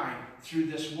and I through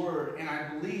this Word. And I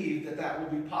believe that that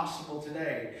will be possible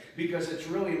today because it's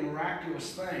really a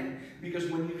miraculous thing. Because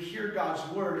when you hear God's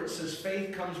Word, it says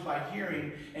faith comes by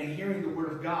hearing and hearing the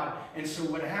Word of God. And so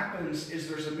what happens is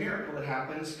there's a miracle that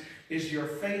happens is your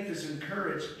faith is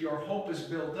encouraged, your hope is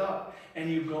built up, and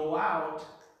you go out.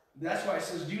 That's why it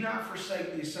says, do not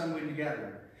forsake the assembling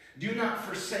together. Do not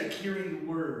forsake hearing the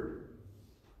Word.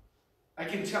 I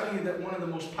can tell you that one of the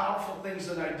most powerful things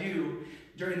that I do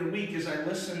during the week is I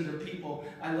listen to people.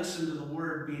 I listen to the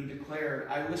Word being declared.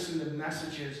 I listen to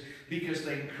messages because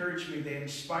they encourage me. They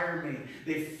inspire me.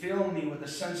 They fill me with a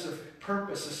sense of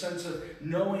purpose, a sense of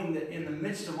knowing that in the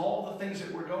midst of all the things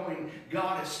that we're going,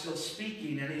 God is still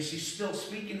speaking. And is He still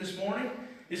speaking this morning?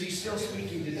 Is He still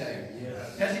speaking today?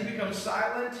 Yes. Has He become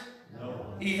silent?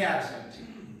 No. He hasn't.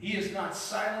 He is not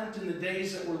silent in the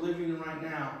days that we're living in right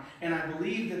now. And I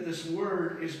believe that this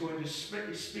Word is going to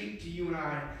speak to you and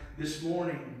I this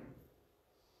morning.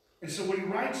 And so what he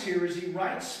writes here is he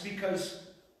writes because,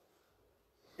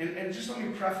 and just let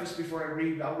me preface before I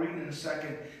read, I'll read in a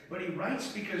second, but he writes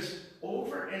because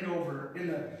over and over in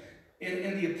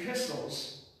the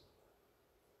epistles,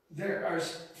 there are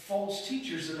false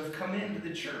teachers that have come into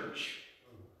the church.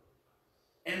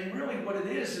 And really what it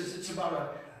is it's about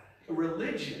a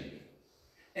religion.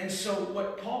 And so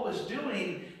what Paul is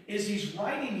doing is he's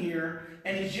writing here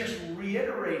and he's just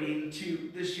reiterating to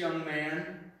this young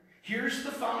man, here's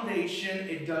the foundation,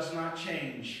 it does not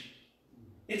change.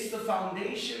 It's the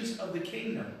foundations of the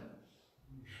kingdom.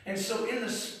 And so in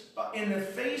the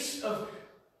face of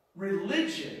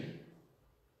religion,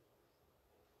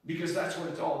 because that's what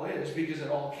it all is, because it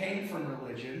all came from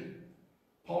religion,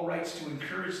 Paul writes to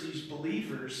encourage these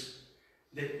believers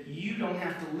that you don't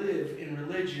have to live in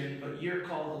religion, but you're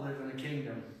called to live in a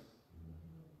kingdom.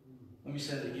 Let me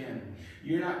say it again.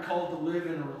 You're not called to live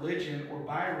in a religion or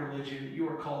by a religion. You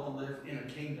are called to live in a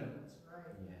kingdom. That's right.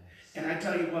 Yes. And I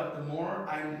tell you what, the more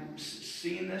I'm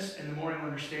seeing this and the more I'm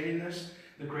understanding this,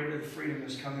 the greater the freedom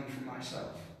is coming from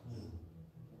myself.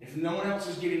 If no one else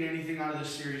is getting anything out of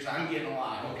this series, I'm getting a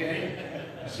lot, okay?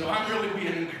 So I'm really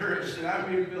being encouraged and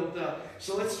I'm being built up.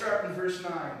 So let's start in verse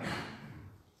 9.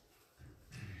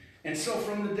 And so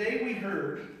from the day we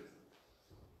heard,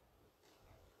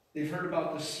 they've heard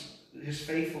about his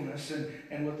faithfulness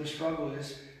and what the struggle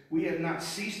is, we have not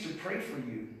ceased to pray for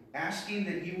you, asking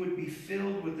that you would be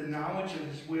filled with the knowledge of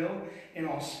His will and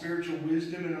all spiritual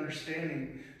wisdom and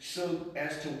understanding, so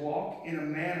as to walk in a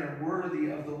manner worthy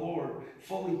of the Lord,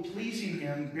 fully pleasing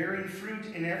Him, bearing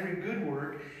fruit in every good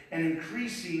work, and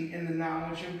increasing in the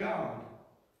knowledge of God.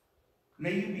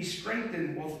 May you be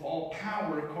strengthened with all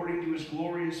power according to His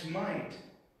glorious might,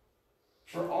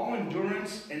 for all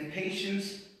endurance and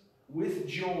patience with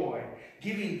joy,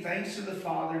 giving thanks to the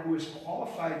Father who has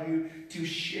qualified you to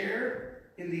share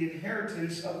in the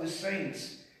inheritance of the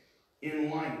saints in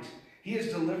light. He has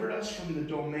delivered us from the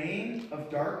domain of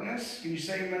darkness. Can you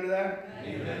say amen to that?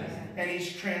 Amen. And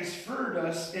He's transferred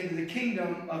us into the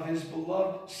kingdom of His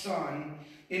beloved Son,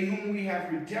 in whom we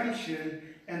have redemption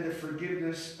and the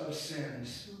forgiveness of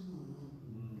sins.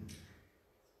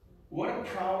 What a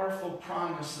powerful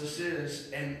promise this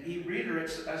is. And he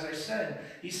reiterates, as I said,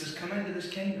 he says, come into this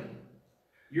kingdom.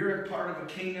 You're a part of a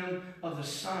kingdom of the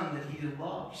Son that He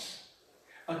loves.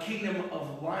 A kingdom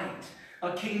of light.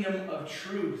 A kingdom of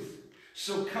truth.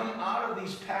 So come out of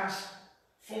these past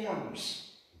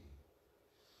forms.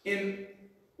 We're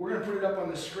going to put it up on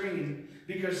the screen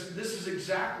because this is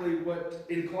exactly what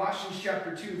in Colossians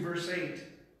chapter 2, verse 8.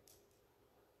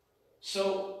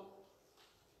 So,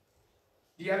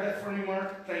 do you have that for me,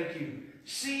 Mark? Thank you.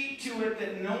 See to it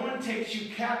that no one takes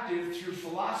you captive through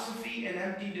philosophy and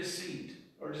empty deceit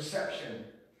or deception,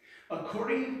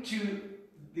 according to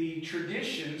the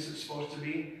traditions, it's supposed to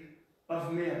be,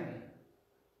 of men.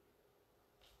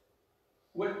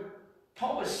 What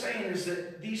Paul is saying is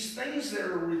that these things that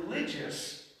are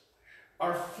religious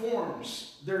are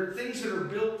forms. They're things that are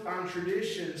built on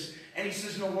traditions. And he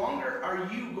says, no longer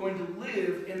are you going to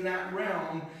live in that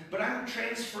realm, but I'm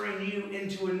transferring you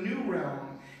into a new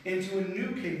realm, into a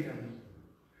new kingdom.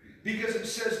 Because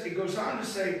it goes on to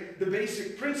say, the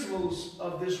basic principles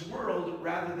of this world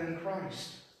rather than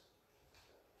Christ.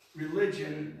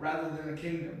 Religion rather than a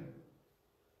kingdom.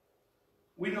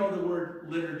 We know the word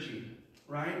liturgy,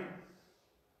 right?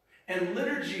 And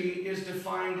liturgy is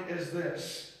defined as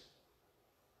this.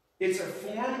 It's a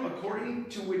form according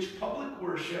to which public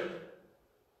worship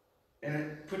And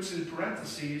it puts in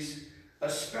parentheses,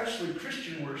 especially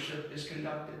Christian worship is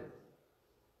conducted.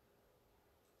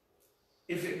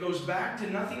 If it goes back to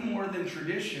nothing more than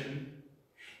tradition,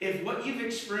 if what you've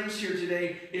experienced here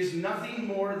today is nothing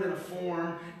more than a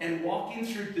form and walking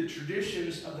through the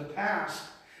traditions of the past,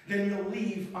 then you'll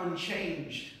leave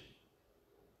unchanged.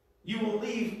 You will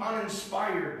leave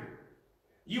uninspired.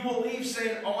 You will leave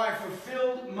saying, oh, I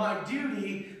fulfilled my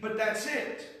duty, but that's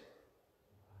it.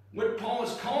 What Paul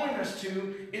is calling us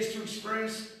to is to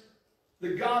experience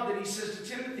the God that he says to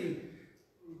Timothy.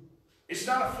 It's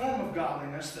not a form of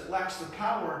godliness that lacks the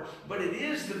power, but it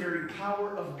is the very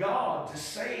power of God to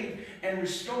save and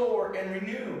restore and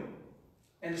renew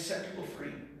and to set people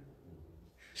free.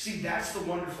 See, that's the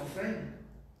wonderful thing.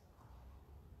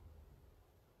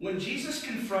 When Jesus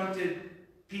confronted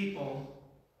people,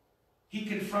 he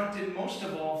confronted most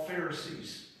of all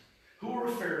Pharisees. Who were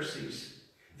Pharisees?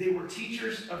 They were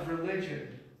teachers of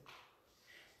religion.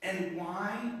 And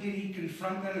why did he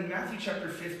confront them? In Matthew chapter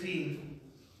 15,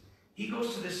 he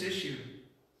goes to this issue.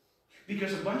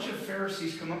 Because a bunch of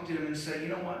Pharisees come up to him and say, you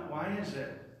know what, why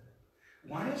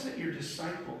is it your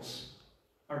disciples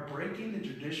are breaking the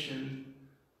tradition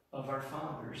of our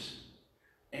fathers,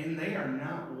 and they are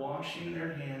not washing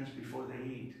their hands before they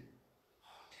eat?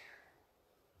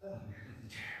 Oh,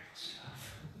 terrible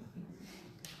stuff.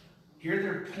 Here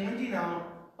they're pointing out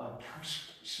a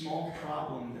small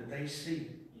problem that they see.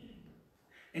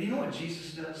 And you know what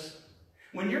Jesus does?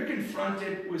 When you're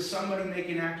confronted with somebody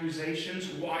making accusations,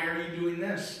 why are you doing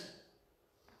this?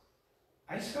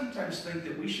 I sometimes think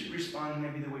that we should respond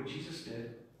maybe the way Jesus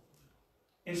did.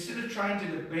 Instead of trying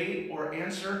to debate or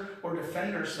answer or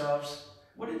defend ourselves,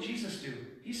 what did Jesus do?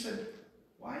 He said,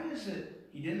 why is it?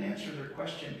 He didn't answer their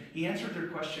question. He answered their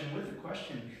question with a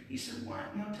question. He said, why?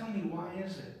 Now tell me, why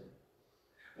is it?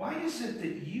 Why is it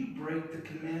that you break the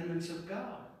commandments of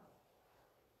God?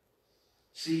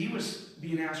 See, he was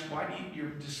being asked, why do your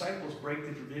disciples break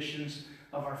the traditions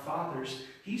of our fathers?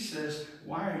 He says,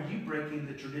 why are you breaking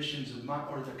the traditions of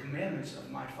the commandments of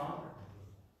my Father?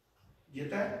 Get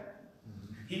that?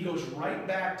 He goes right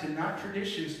back to not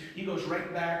traditions. He goes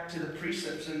right back to the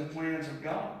precepts and the plans of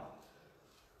God.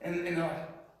 And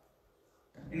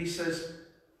he says,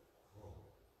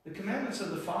 the commandments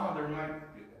of the Father,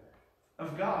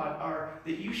 of God, are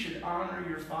that you should honor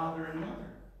your father and mother.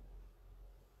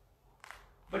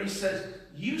 But he says,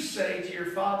 you say to your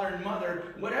father and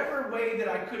mother, whatever way that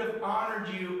I could have honored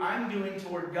you, I'm doing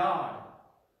toward God.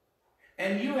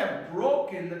 And you have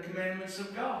broken the commandments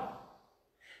of God.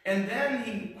 And then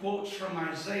he quotes from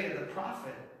Isaiah the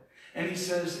prophet. And he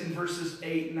says in verses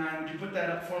 8 and 9, would you put that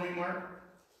up for me, Mark?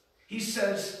 He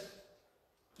says,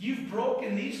 you've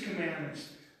broken these commandments.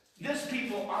 This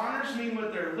people honors me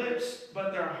with their lips,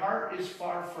 but their heart is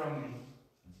far from me.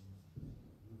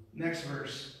 Next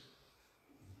verse.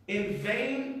 In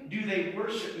vain do they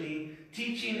worship me,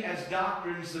 teaching as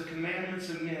doctrines the commandments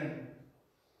of men.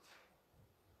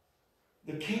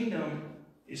 The kingdom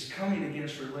is coming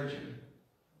against religion.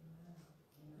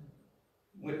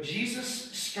 What Jesus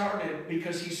started,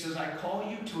 because he says, I call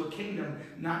you to a kingdom,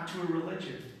 not to a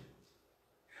religion.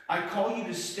 I call you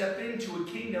to step into a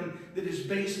kingdom that is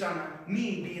based on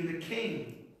me being the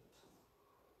king.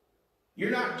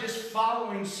 You're not just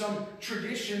following some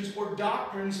traditions or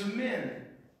doctrines of men.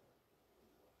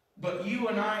 But you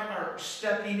and I are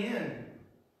stepping in.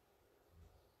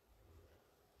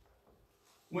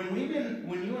 When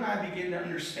you and I begin to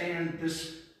understand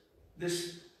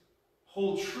this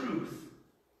whole truth,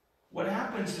 what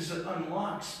happens is it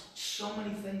unlocks so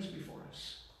many things before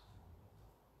us.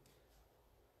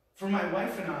 For my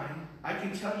wife and I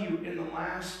can tell you in the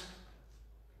last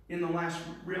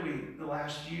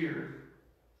year,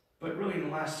 but really in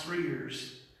the last 3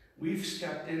 years, we've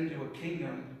stepped into a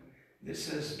kingdom that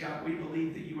says, God, we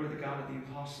believe that you are the God of the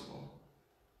impossible.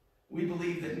 We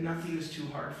believe that nothing is too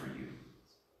hard for you.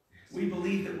 We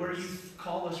believe that where you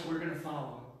call us, we're going to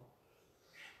follow.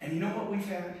 And you know what we've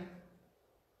had?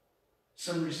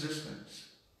 Some resistance.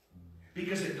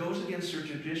 Because it goes against the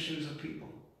traditions of people.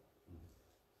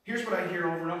 Here's what I hear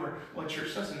over and over. Well,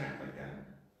 church doesn't act like that.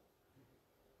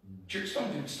 Church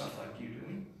don't do stuff like you do.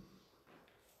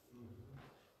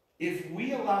 If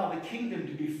we allow the kingdom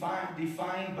to be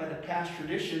defined by the past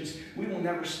traditions, we will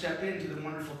never step into the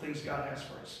wonderful things God has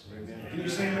for us. Amen. Can you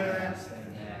say amen to that?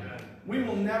 Amen. We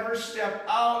will never step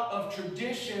out of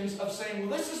traditions of saying,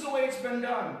 well, this is the way it's been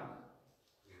done.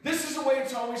 This is the way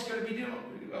it's always going to be done.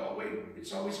 Oh, wait,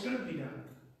 it's always going to be done.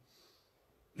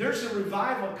 There's a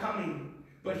revival coming.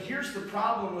 But here's the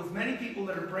problem with many people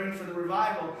that are praying for the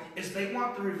revival is they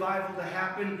want the revival to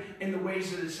happen in the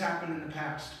ways that it's happened in the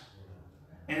past.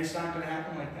 And it's not going to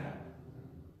happen like that.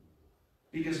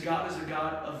 Because God is a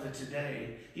God of the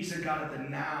today. He's a God of the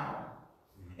now.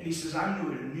 And he says, I'm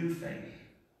doing a new thing.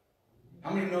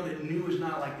 How many know that new is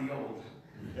not like the old?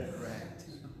 Correct.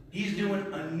 He's doing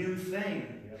a new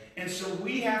thing. And so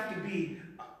we have to be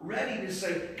ready to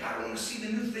say, God, I want to see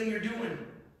the new thing you're doing.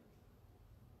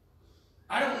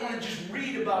 I don't want to just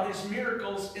read about his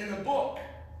miracles in the book.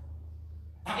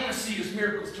 I want to see his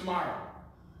miracles tomorrow.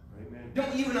 Amen.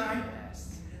 Don't you and I?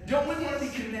 Don't we want to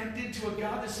be connected to a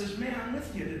God that says, man, I'm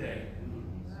with you today?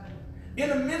 In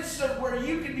the midst of where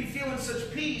you can be feeling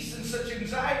such peace and such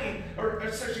anxiety,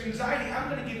 I'm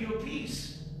going to give you a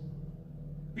peace.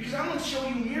 Because I'm going to show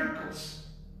you miracles.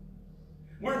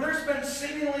 Where there's been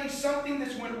seemingly something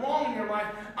that's went wrong in your life,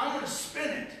 I'm going to spin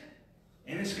it.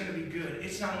 And it's going to be good.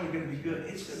 It's not only going to be good,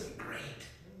 it's going to be great.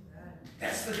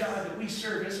 That's the God that we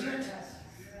serve, isn't it?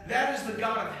 That is the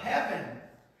God of heaven.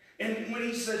 And when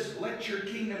he says, let your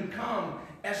kingdom come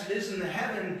as it is in the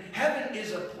heaven, heaven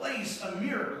is a place of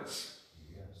miracles.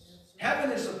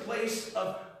 Heaven is a place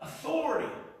of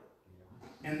authority.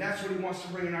 And that's what he wants to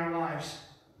bring in our lives.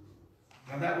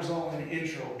 Now that was all in the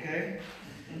intro, okay?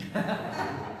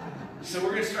 So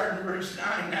we're going to start in verse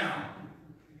 9 now.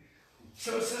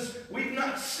 So it says, we've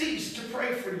not ceased to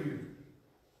pray for you.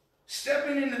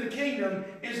 Stepping into the kingdom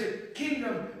is a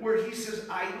kingdom where he says,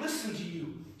 I listen to you.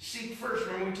 Seek first.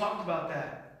 Remember we talked about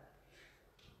that.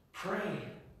 Pray.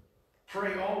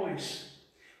 Pray always.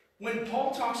 When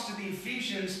Paul talks to the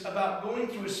Ephesians about going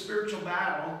through a spiritual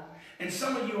battle, and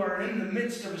some of you are in the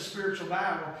midst of a spiritual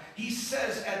battle, he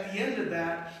says at the end of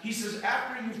that, he says,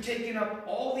 after you've taken up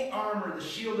all the armor, the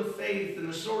shield of faith, and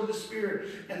the sword of the Spirit,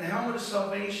 and the helmet of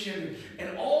salvation,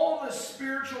 and all the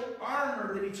spiritual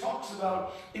armor that he talks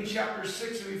about in chapter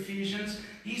 6 of Ephesians,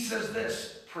 he says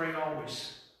this, pray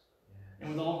always. And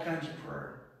with all kinds of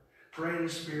prayer. Pray in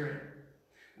the Spirit.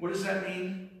 What does that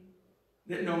mean?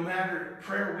 That no matter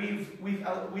prayer,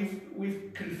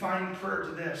 we've confined prayer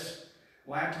to this.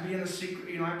 Well, I have to be in a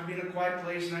secret, I have to be in a quiet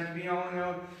place, and I have to be all,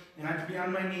 and I have to be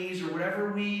on my knees, or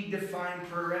whatever we define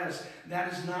prayer as.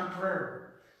 That is not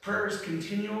prayer. Prayer is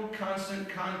continual, constant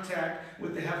contact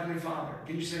with the Heavenly Father.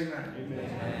 Can you say that?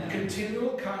 Amen.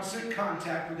 Continual, constant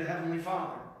contact with the Heavenly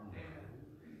Father.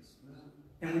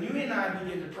 And when you and I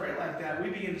begin to pray like that, we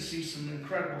begin to see some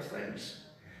incredible things.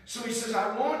 So he says,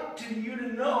 I want you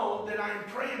to know that I am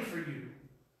praying for you.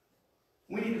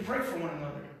 We need to pray for one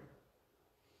another.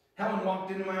 Helen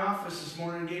walked into my office this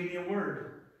morning and gave me a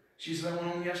word. She said, I went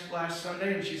home last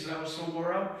Sunday, and she said, I was so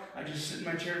wore out, I just sit in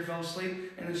my chair and fell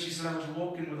asleep. And then she said, I was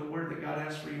woken with a word that God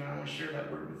has for you, and I want to share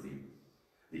that word with you.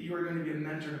 That you are going to be a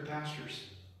mentor to pastors.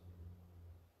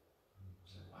 I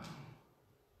said, wow.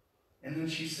 And then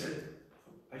she said,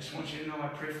 I just want you to know I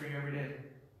pray for you every day.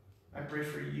 I pray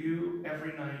for you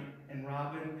every night, and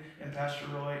Robin and Pastor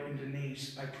Roy and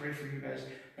Denise. I pray for you guys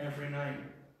every night.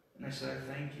 And I said,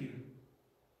 I thank you.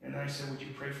 And then I said, would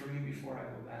you pray for me before I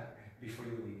go back, before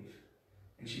you leave?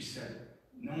 And she said,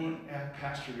 no one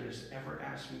pastor has ever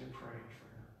asked me to pray for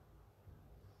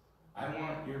them. I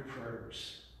want your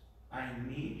prayers. I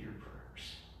need your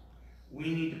prayers.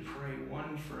 We need to pray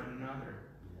one for another.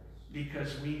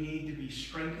 Because we need to be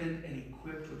strengthened and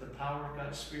equipped with the power of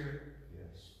God's Spirit.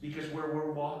 Yes. Because where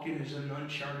we're walking is in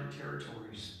uncharted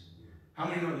territories. How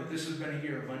many know that this has been a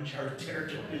year of uncharted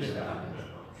territories?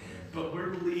 But we're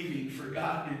believing for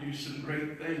God to do some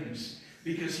great things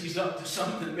because he's up to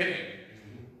something big.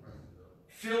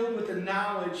 Filled with the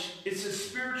knowledge, it's a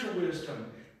spiritual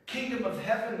wisdom, kingdom of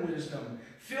heaven wisdom,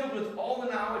 filled with all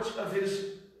the knowledge of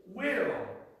his will.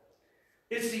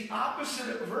 It's the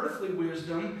opposite of earthly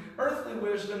wisdom. Earthly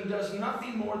wisdom does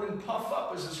nothing more than puff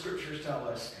up, as the scriptures tell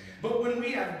us. But when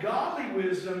we have godly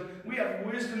wisdom, we have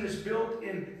wisdom that's built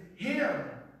in him.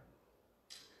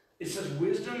 It says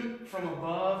wisdom from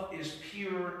above is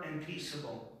pure and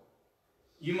peaceable.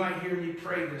 You might hear me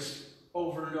pray this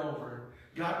over and over.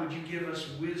 God, would you give us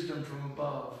wisdom from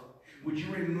above? Would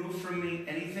you remove from me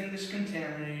anything that's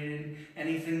contaminated,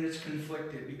 anything that's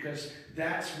conflicted? Because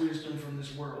that's wisdom from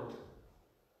this world.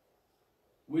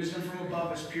 Wisdom from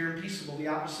above is pure and peaceable. The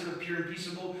opposite of pure and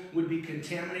peaceable would be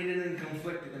contaminated and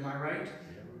conflicted. Am I right?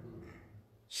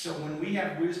 So when we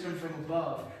have wisdom from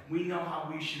above, we know how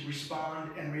we should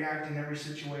respond and react in every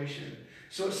situation.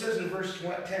 So it says in verse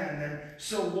 10 then,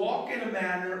 so walk in a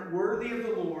manner worthy of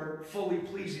the Lord, fully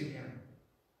pleasing him.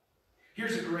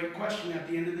 Here's a great question at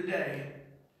the end of the day.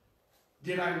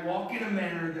 Did I walk in a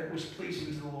manner that was pleasing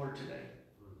to the Lord today?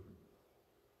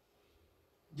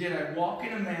 Did I walk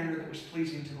in a manner that was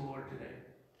pleasing to the Lord today?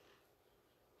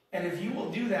 And if you will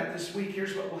do that this week,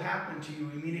 here's what will happen to you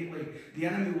immediately. The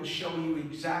enemy will show you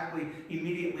exactly,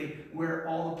 immediately, where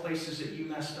all the places that you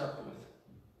messed up with.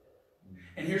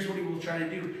 And here's what he will try to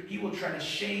do. He will try to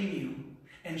shame you.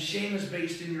 And shame is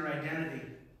based in your identity.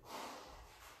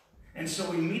 And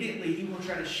so immediately he will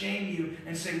try to shame you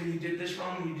and say, well, you did this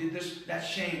wrong, you did this. That's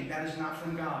shame. That is not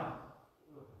from God.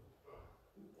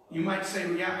 You might say,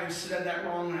 well, yeah, I said that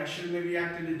wrong, and I should have maybe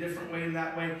acted a different way in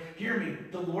that way. Hear me.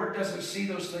 The Lord doesn't see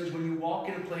those things when you walk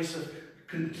in a place of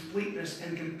completeness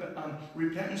and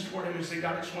repentance toward him and say,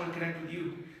 God, I just want to connect with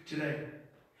you today.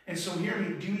 And so hear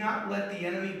me. Do not let the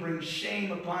enemy bring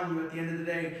shame upon you at the end of the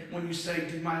day when you say,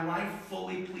 did my life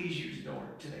fully please you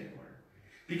today, Lord?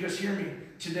 Because hear me,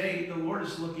 today the Lord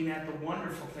is looking at the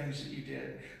wonderful things that you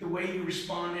did. The way you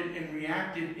responded and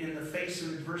reacted in the face of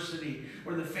adversity,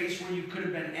 or the face where you could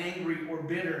have been angry or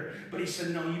bitter. But he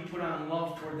said, no, you put on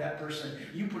love toward that person.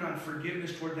 You put on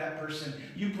forgiveness toward that person.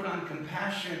 You put on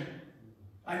compassion.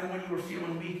 I know when you were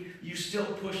feeling weak, you still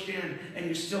pushed in and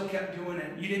you still kept doing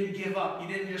it. You didn't give up. You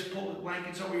didn't just pull the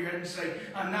blankets over your head and say,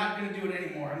 I'm not going to do it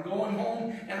anymore. I'm going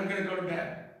home and I'm going to go to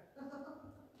bed.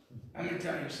 I'm going to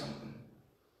tell you something.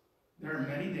 There are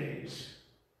many days.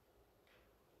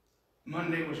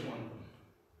 Monday was one of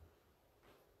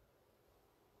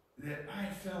them. That I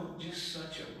felt just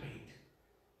such a weight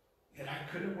that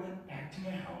I could have went back to my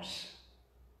house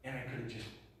and I could have just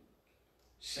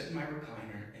sat in my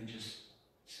recliner and just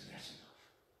said, that's enough.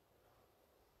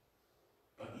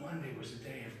 But Monday was a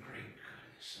day of great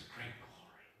goodness, of great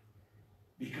glory.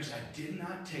 Because I did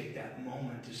not take that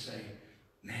moment to say,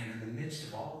 man, in the midst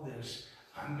of all of this,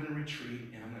 I'm going to retreat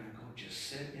and I'm going to go just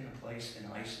sit in a place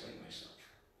and isolate myself.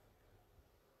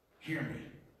 Hear me.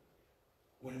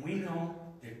 When we know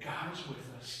that God is with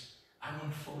us, I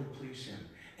want to fully please him.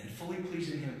 And fully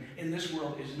pleasing him in this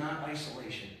world is not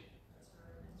isolation.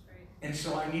 That's right. And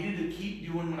so I needed to keep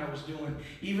doing what I was doing,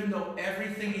 even though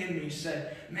everything in me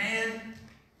said, man,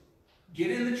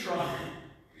 get in the truck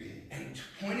and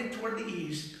point it toward the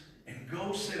east and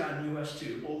go sit on US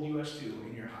 2, old US 2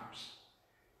 in your house.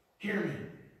 Hear me.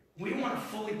 We want to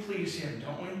fully please him,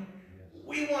 don't we?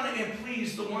 We want to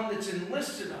please the one that's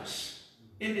enlisted us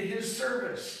into his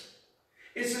service.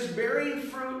 It says, bearing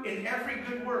fruit in every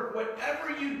good work.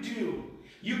 Whatever you do,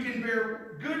 you can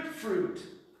bear good fruit,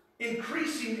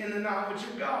 increasing in the knowledge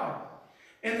of God.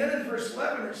 And then in verse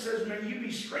 11 it says, may you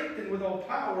be strengthened with all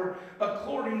power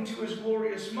according to his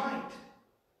glorious might.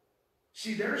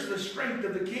 See, there's the strength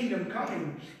of the kingdom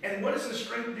coming. And what does the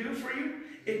strength do for you?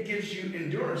 It gives you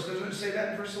endurance. Doesn't it say that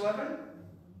in verse 11?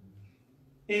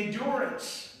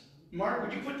 Endurance. Mark,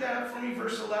 would you put that up for me?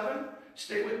 Verse 11.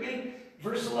 Stay with me.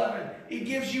 Verse 11. It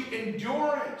gives you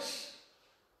endurance.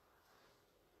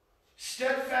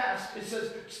 Steadfast. It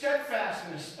says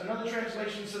steadfastness. Another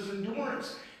translation says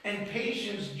endurance. And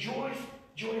patience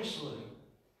joyously.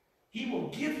 He will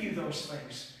give you those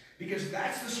things. Because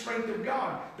that's the strength of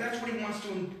God. That's what he wants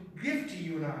to give to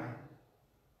you and I.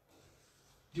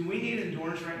 Do we need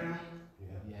endurance right now?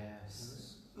 Yeah.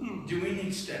 Yes. Do we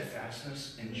need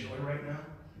steadfastness and joy right now?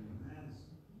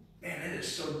 Man, it is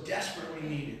so desperately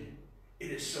needed.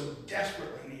 It is so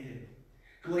desperately needed.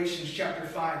 Galatians chapter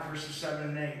 5, verses 7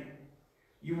 and 8.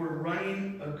 You were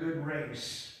running a good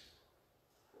race.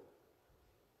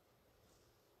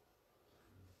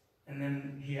 And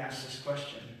then he asks this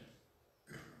question.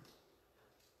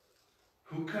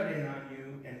 Who cut in on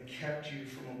you and kept you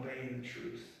from obeying the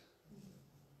truth?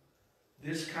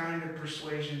 This kind of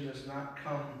persuasion does not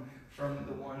come from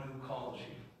the one who called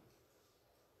you.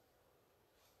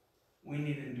 We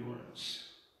need endurance.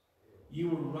 You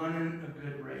were running a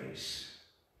good race.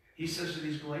 He says to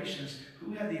these Galatians,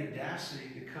 who had the audacity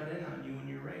to cut in on you in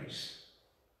your race?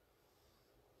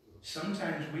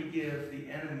 Sometimes we give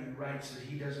the enemy rights that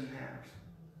he doesn't have.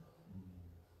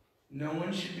 No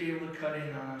one should be able to cut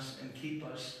in on us and keep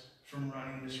us from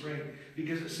running this race.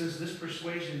 Because it says this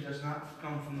persuasion does not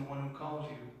come from the one who calls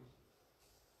you.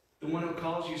 The one who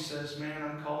calls you says, man,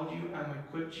 I'm called you, I'm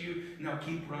equipped you, now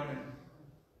keep running.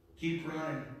 Keep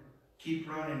running. Keep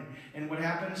running. And what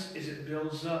happens is it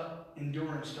builds up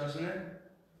endurance, doesn't it?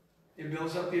 It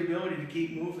builds up the ability to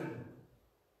keep moving.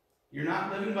 You're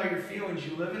not living by your feelings,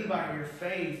 you're living by your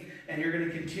faith, and you're going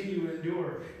to continue to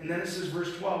endure. And then it says,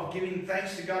 verse 12, giving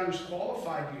thanks to God who's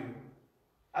qualified you.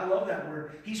 I love that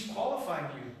word. He's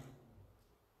qualified you.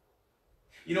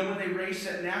 You know, when they race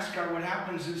at NASCAR, what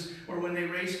happens is, or when they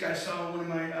race, I saw one of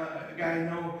my, a guy I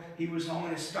know, he was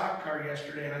hauling his stock car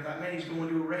yesterday, and I thought, man, he's going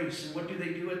to a race. And what do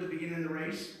they do at the beginning of the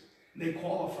race? They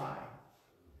qualify.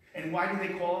 And why do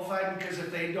they qualify? Because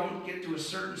if they don't get to a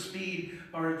certain speed,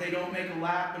 or if they don't make a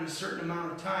lap in a certain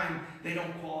amount of time, they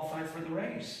don't qualify for the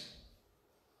race.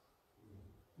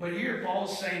 But here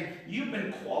Paul's saying, you've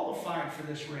been qualified for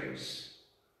this race.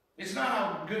 It's not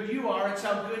how good you are, it's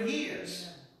how good he is.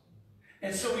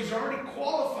 And so he's already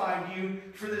qualified you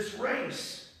for this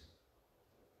race,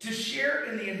 to share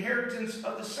in the inheritance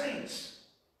of the saints.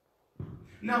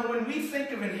 Now, when we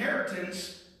think of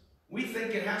inheritance, we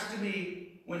think it has to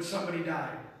be when somebody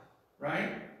died,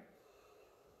 right?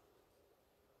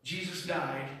 Jesus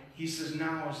died. He says,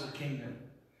 now is the kingdom.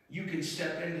 You can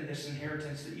step into this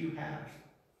inheritance that you have.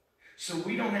 So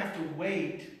we don't have to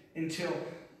wait until,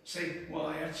 say,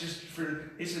 well, that's just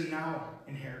for, it's a now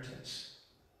inheritance.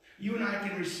 You and I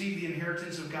can receive the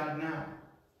inheritance of God now.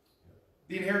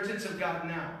 The inheritance of God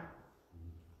now.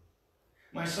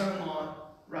 My son-in-law,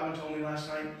 Robin told me last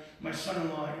night, my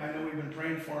son-in-law, I know we've been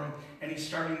praying for him, and he's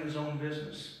starting his own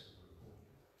business.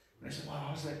 And I said, wow,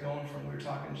 how's that going for him? We were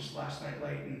talking just last night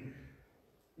late, and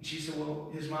she said, well,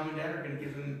 his mom and dad are going to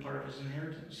give him part of his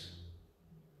inheritance.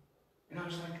 And I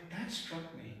was like, that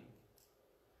struck me.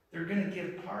 They're going to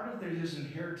give part of his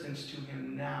inheritance to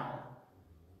him now.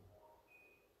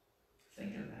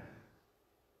 Think of that.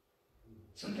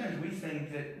 Sometimes we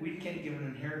think that we can't give an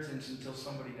inheritance until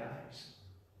somebody dies.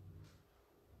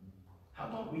 How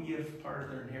about we give part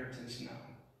of their inheritance now?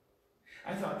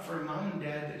 I thought for a mom and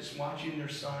dad that's watching their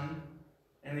son,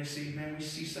 and they say, man, we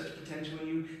see such potential in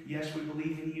you. Yes, we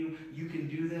believe in you. You can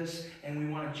do this, and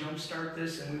we want to jumpstart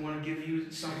this, and we want to give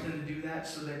you something to do that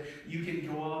so that you can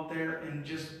go out there and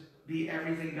just be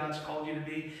everything God's called you to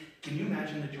be. Can you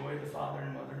imagine the joy of the father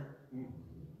and mother?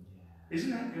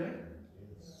 Isn't that good?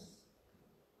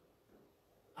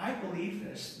 I believe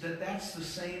this, that's the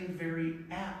same very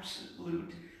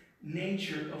absolute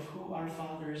nature of who our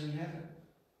Father is in heaven.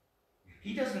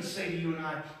 He doesn't say to you and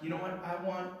I, you know what, I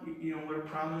want, what a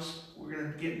promise, we're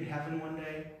going to get in heaven one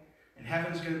day, and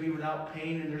heaven's going to be without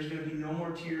pain, and there's going to be no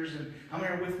more tears, and how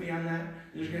many are with me on that?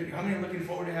 How many are looking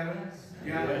forward to heaven?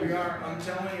 Yeah, we are. I'm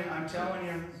telling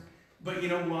you. But you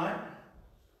know what?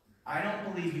 I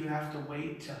don't believe you have to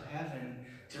wait till heaven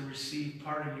to receive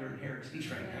part of your inheritance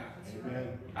right now.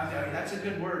 Amen. I mean, that's a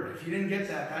good word. If you didn't get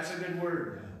that, that's a good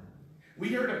word. We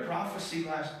heard a prophecy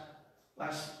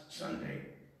last Sunday.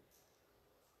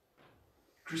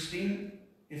 Christine,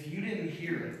 if you didn't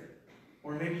hear it,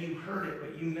 or maybe you heard it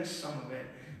but you missed some of it,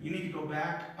 you need to go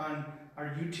back on our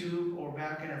YouTube or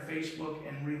back on our Facebook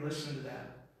and re-listen to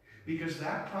that. Because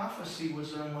that prophecy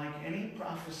was unlike any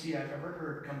prophecy I've ever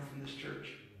heard come from this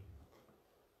church.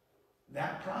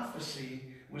 That prophecy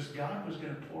was God was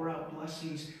going to pour out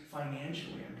blessings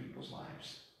financially on people's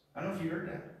lives. I don't know if you heard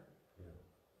that.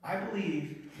 I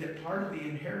believe that part of the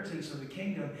inheritance of the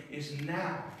kingdom is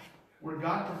now, where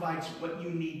God provides what you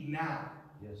need now.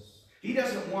 Yes. He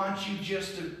doesn't want you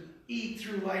just to eat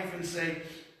through life and say,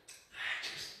 I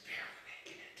just barely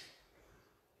making it.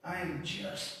 I am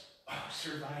just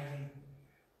surviving.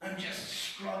 I'm just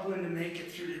struggling to make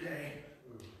it through today.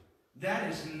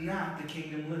 That is not the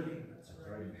kingdom living.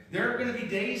 There are going to be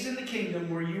days in the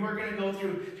kingdom where you are going to go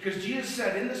through, because Jesus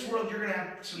said, in this world you're going to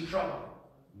have some trouble.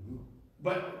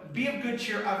 But be of good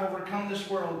cheer, I've overcome this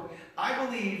world. I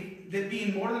believe that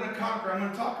being more than a conqueror, I'm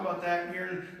going to talk about that here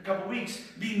in a couple weeks,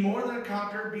 being more than a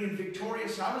conqueror, being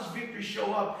victorious, how does victory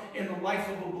show up in the life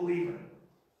of a believer?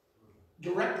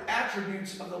 Direct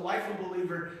attributes of the life of a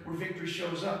believer where victory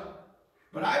shows up.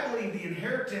 But I believe the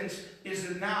inheritance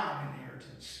is a now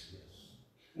inheritance.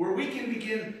 Where we can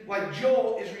begin, like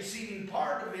Joel is receiving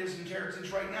part of his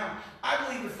inheritance right now. I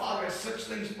believe the Father has such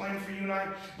things planned for you and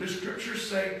I. The scriptures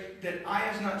say that eye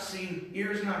has not seen,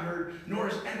 ear has not heard, nor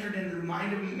has entered into the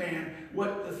mind of man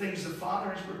what the things the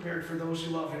Father has prepared for those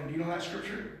who love him. Do you know that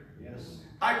scripture? Yes.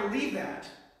 I believe that.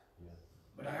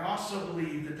 But I also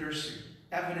believe that there's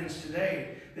evidence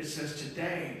today that says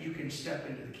today you can step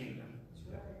into the kingdom.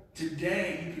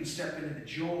 Today you can step into the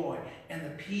joy and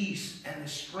the peace and the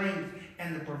strength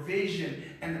and the provision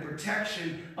and the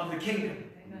protection of the kingdom.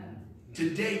 Amen.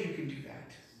 Today you can do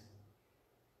that.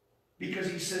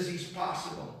 Because he says he's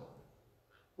possible.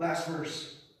 Last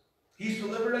verse. He's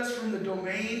delivered us from the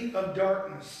domain of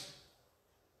darkness.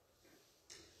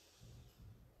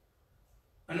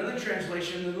 Another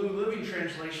translation, the New Living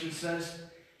Translation, says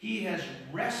he has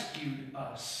rescued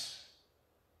us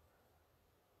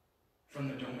from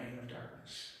the domain of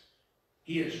darkness.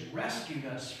 He has rescued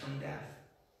us from death.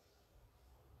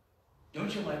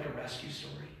 Don't you like a rescue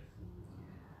story?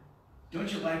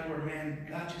 Don't you like where, man,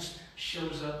 God just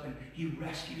shows up and he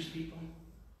rescues people?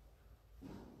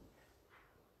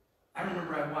 I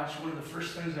remember I watched, one of the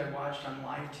first things I watched on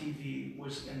live TV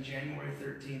was on January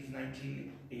 13th,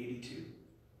 1982.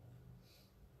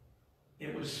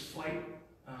 It was flight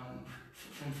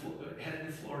headed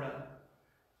to Florida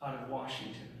out of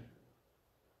Washington.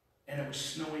 And it was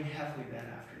snowing heavily that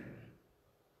afternoon.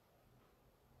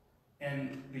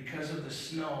 And because of the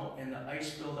snow and the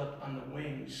ice buildup on the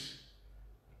wings,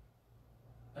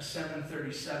 a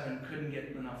 737 couldn't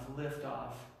get enough lift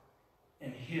off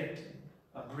and hit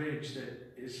a bridge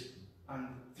that is on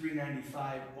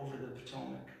 395 over the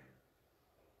Potomac.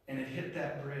 And it hit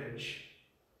that bridge.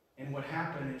 And what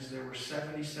happened is there were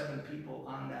 77 people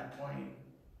on that plane.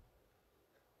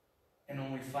 And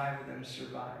only 5 of them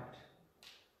survived.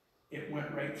 It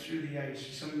went right through the ice.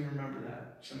 Some of you remember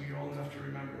that. Some of you are old enough to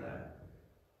remember that.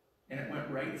 And it went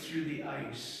right through the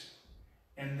ice.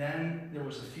 And then there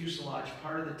was a fuselage.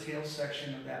 Part of the tail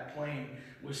section of that plane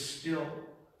was still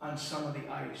on some of the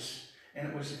ice. And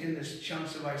it was in this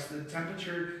chunks of ice. The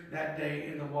temperature that day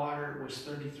in the water was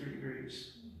 33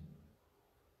 degrees.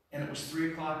 And it was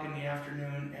 3 o'clock in the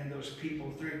afternoon, and those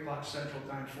people, 3 o'clock Central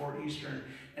Time, 4 Eastern,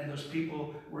 and those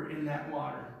people were in that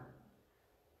water.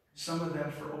 Some of them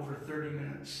for over 30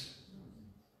 minutes.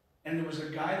 And there was a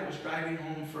guy that was driving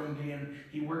home from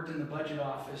he worked in the budget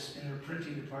office in their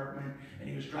printing department, and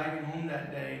he was driving home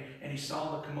that day, and he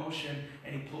saw the commotion,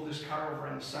 and he pulled his car over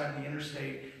on the side of the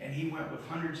interstate, and he went with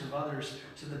hundreds of others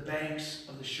to the banks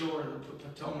of the shore of the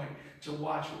Potomac to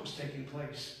watch what was taking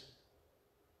place.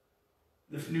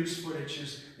 The news footage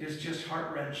is just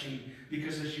heart-wrenching,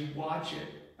 because as you watch it,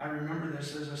 I remember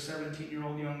this as a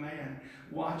 17-year-old young man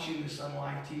watching this on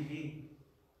live TV.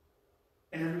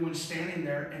 And everyone's standing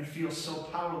there and feels so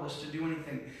powerless to do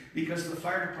anything, because the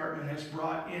fire department has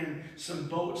brought in some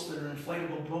boats that are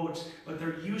inflatable boats, but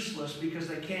they're useless because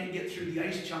they can't get through the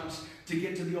ice chunks to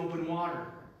get to the open water.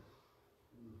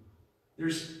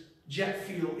 There's jet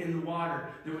fuel in the water.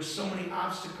 There was so many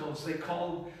obstacles. They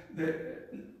called the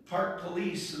park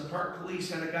police, and the park police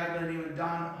had a guy by the name of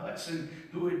Don Hudson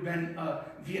who had been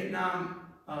Vietnam.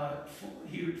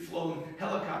 He had flown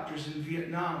helicopters in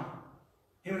Vietnam.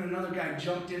 Him and another guy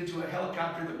jumped into a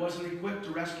helicopter that wasn't equipped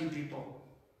to rescue people.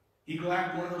 He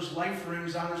grabbed one of those life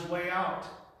rings on his way out.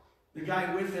 The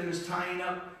guy with him is tying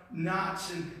up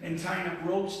knots and tying up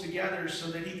ropes together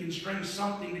so that he can string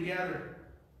something together.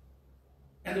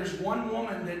 And there's one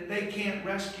woman that they can't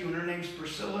rescue, and her name's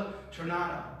Priscilla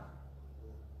Tornado.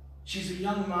 She's a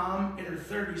young mom in her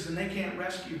 30s, and they can't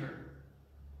rescue her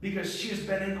because she has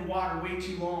been in the water way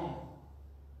too long.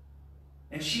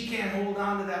 And she can't hold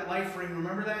on to that life ring,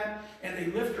 remember that? And they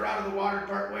lift her out of the water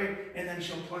partway, and then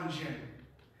she'll plunge in.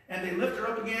 And they lift her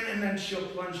up again, and then she'll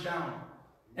plunge down.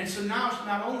 And so now,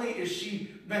 not only is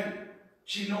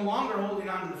she's no longer holding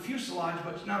on to the fuselage,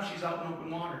 but now she's out in open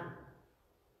water.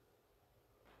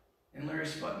 And Larry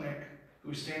Sputnik,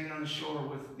 who's standing on the shore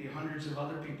with the hundreds of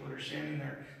other people that are standing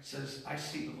there, says, I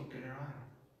see the look in her eye.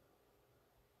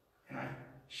 And I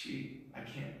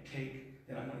can't take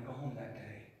that I'm going to go home that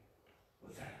day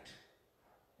with that.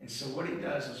 And so what he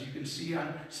does is, you can see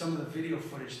on some of the video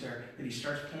footage there, that he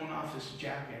starts pulling off his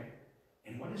jacket.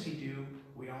 And what does he do?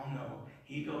 We all know.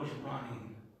 He goes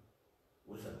running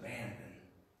with abandon.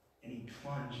 And he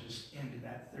plunges into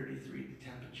that 33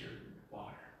 temperature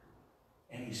water.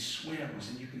 And he swims,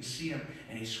 and you can see him,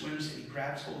 and he swims, and he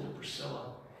grabs hold of Priscilla,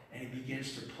 and he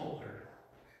begins to pull her,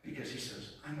 because he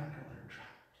says, I'm not going to let her drown.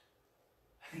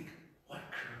 I think, what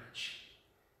courage.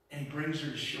 And he brings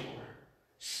her to shore,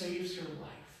 saves her life.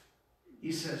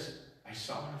 He says, I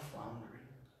saw her floundering,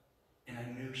 and I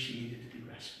knew she needed to be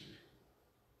rescued.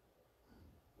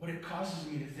 What it causes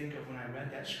me to think of when I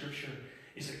read that scripture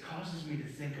is it causes me to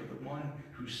think of the one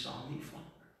who saw me flounder.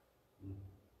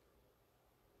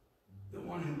 The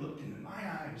one who looked into my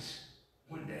eyes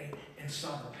one day and saw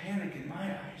the panic in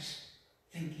my eyes,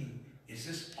 thinking, is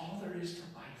this all there is to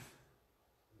life?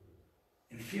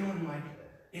 And feeling like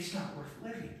it's not worth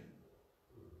living.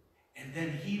 And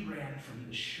then he ran from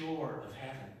the shore of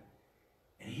heaven,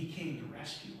 and he came to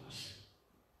rescue us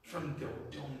from the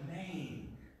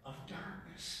domain of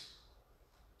darkness.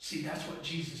 See, that's what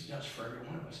Jesus does for every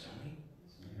one of us, don't he?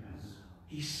 Yes.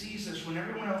 He sees us when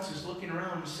everyone else is looking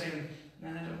around and saying,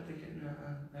 man, I don't think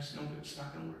that's no good. It's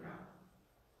not going to work out.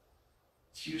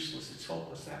 It's useless. It's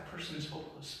hopeless. That person's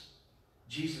hopeless.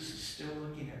 Jesus is still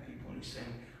looking at people, and he's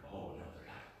saying, oh, no, they're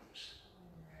not hopeless.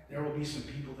 There will be some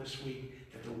people this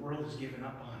week that the world has given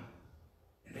up on.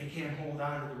 And they can't hold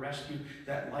on to the rescue,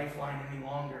 that lifeline any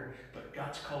longer. But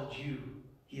God's called you.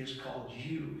 He has called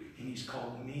you, and he's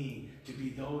called me to be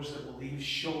those that will leave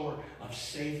shore of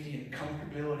safety and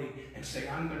comfortability and say,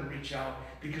 I'm going to reach out,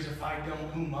 because if I don't,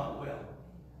 whom will?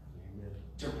 Amen.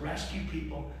 To rescue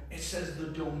people, it says the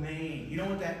domain. You know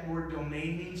what that word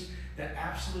domain means? The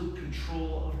absolute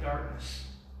control of darkness.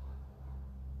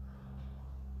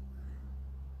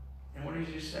 And what did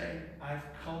you say? I've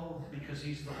called because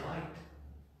he's the light.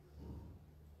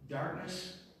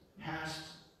 Darkness has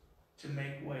to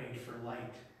make way for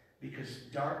light Because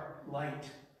dark light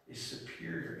is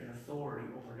superior in authority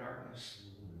over darkness.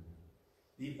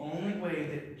 The only way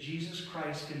that Jesus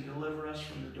Christ can deliver us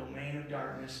from the domain of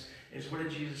darkness is, what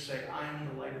did Jesus say? I am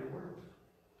the light of the world.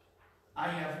 I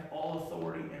have all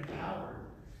authority and power.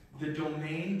 The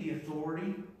domain, the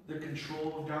authority, the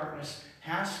control of darkness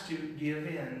has to give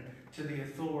in to the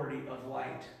authority of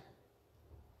light.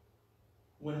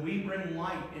 When we bring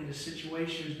light into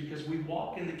situations, because we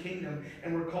walk in the kingdom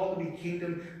and we're called to be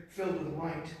kingdom filled with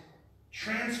light.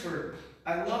 Transferred.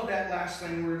 I love that last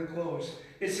thing we're going to close.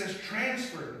 It says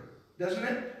transferred, doesn't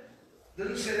it?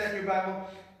 Doesn't it say that in your Bible?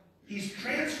 He's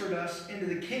transferred us into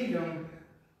the kingdom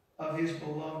of his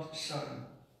beloved Son,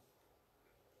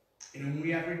 in whom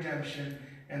we have redemption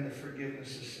and the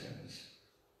forgiveness of sins.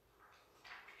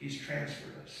 He's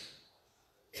transferred us.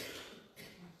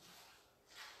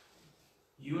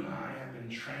 You and I have been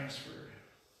transferred.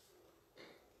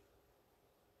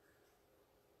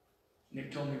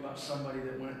 Nick told me about somebody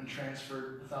that went and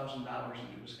transferred $1,000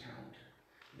 into his account.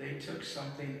 They took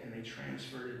something and they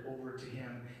transferred it over to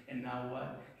him, and now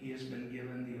what? He has been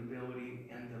given the ability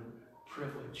and the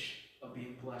privilege of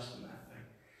being blessed in that thing.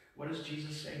 What does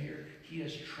Jesus say here? He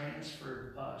has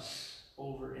transferred us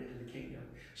over into the kingdom.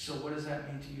 So what does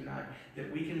that mean to you and I?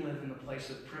 That we can live in the place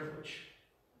of privilege.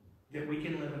 That we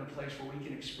can live in a place where we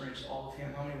can experience all of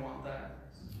him. How many want that?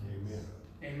 Amen.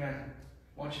 Amen.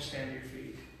 Why don't you stand to your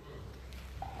feet?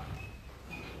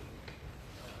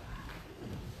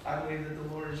 I believe that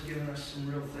the Lord has given us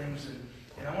some real things,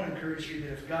 and I want to encourage you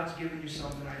that if God's given you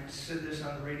something, I said this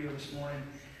on the radio this morning,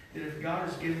 that if God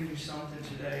has given you something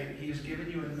today, he has given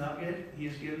you a nugget, he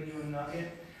has given you a nugget,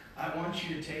 I want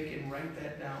you to take and write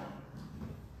that down.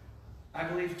 I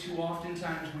believe too often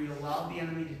times we allow the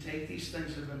enemy to take these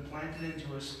things that have been planted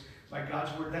into us by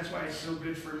God's word. That's why it's so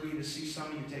good for me to see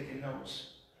some of you taking notes.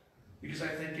 Because I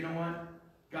think, you know what?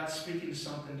 God's speaking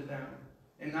something to them.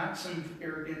 And not some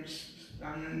arrogance,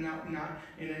 I'm not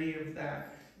in any of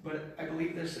that. But I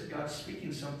believe this, that God's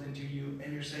speaking something to you,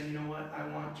 and you're saying, you know what? I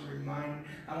want to be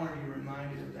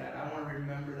reminded of that. I want to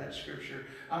remember that scripture.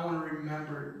 I want to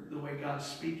remember the way God's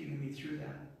speaking to me through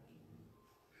that.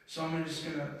 So I'm just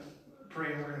going to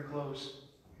pray, and we're going to close.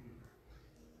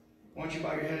 Why don't you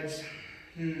bow your heads?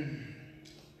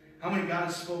 How many God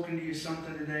has spoken to you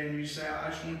something today, and you say, I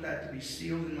just want that to be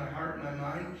sealed in my heart and my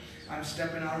mind. I'm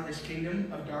stepping out of this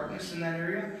kingdom of darkness in that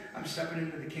area. I'm stepping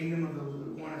into the kingdom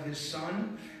of one of his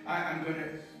Son. I'm going to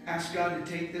ask God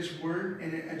to take this word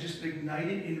and just ignite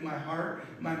it into my heart,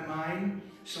 my mind,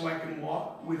 so I can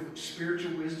walk with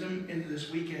spiritual wisdom into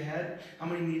this week ahead. How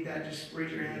many need that? Just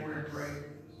raise your hand. We're going to pray.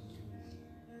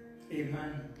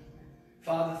 Amen.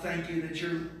 Father, thank you that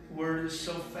your word is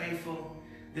so faithful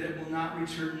that it will not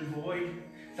return void.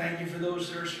 Thank you for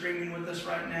those that are streaming with us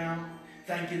right now.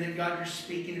 Thank you that, God, you're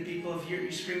speaking to people. If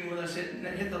you're streaming with us,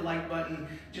 hit the like button.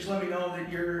 Just let me know that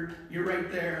you're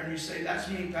right there, and you say, that's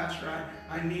me, Pastor.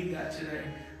 I need that today.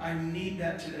 I need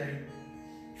that today.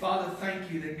 Father,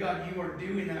 thank you that, God, you are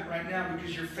doing that right now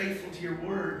because you're faithful to your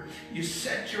word. You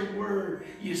set your word.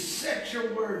 You set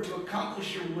your word to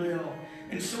accomplish your will.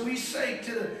 And so we say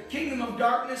to the kingdom of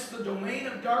darkness, the domain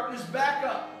of darkness, back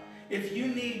up. If you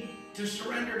need to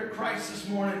surrender to Christ this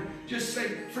morning, just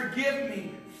say, forgive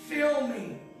me, fill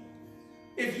me.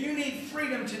 If you need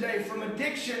freedom today from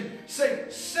addiction, say,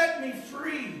 set me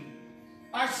free.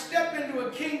 I step into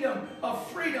a kingdom of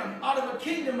freedom out of a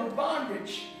kingdom of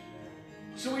bondage.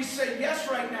 So we say yes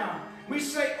right now. We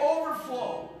say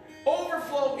overflow.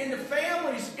 Overflow into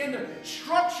families, into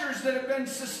structures that have been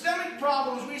systemic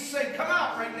problems. We say come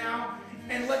out right now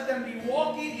and let them be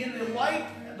walking in the light,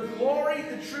 the glory,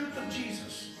 the truth of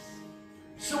Jesus.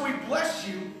 So we bless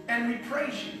you and we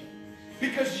praise you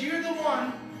because you're the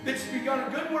one that's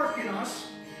begun a good work in us,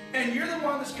 and you're the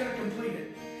one that's going to complete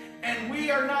it. And we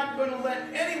are not going to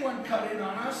let anyone cut in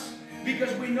on us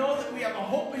because we know that we have a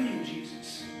hope in you,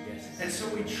 Jesus. Yes. And so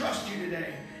we trust you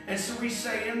today. And so we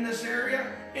say in this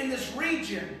area, in this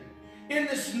region, in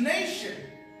this nation,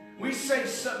 we say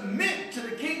submit to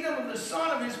the kingdom of the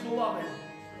Son of his beloved.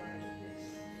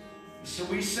 So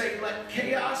we say let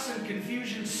chaos and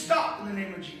confusion stop in the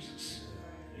name of Jesus.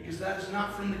 Because that is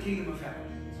not from the kingdom of heaven.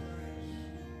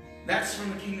 That's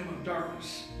from the kingdom of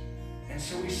darkness. And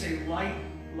so we say light,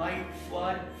 light,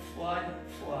 flood, flood,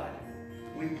 flood.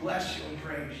 We bless you and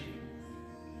praise you.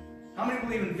 How many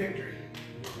believe in victory?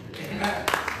 Amen.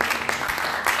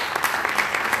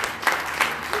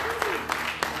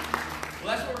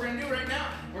 Well, that's what we're going to do right now.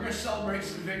 We're going to celebrate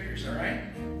some victories, all right?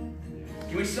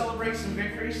 Can we celebrate some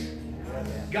victories?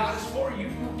 God is for you.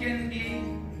 Who can be?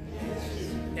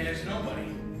 And there's nobody.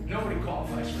 Nobody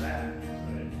qualifies for that.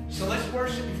 So let's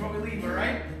worship before we leave, all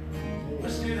right?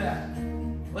 Let's do that.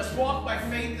 Let's walk by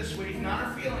faith this week, not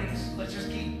our feelings. Let's just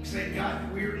keep saying,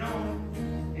 God, we're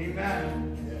known.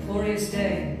 Amen. Glorious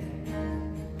day.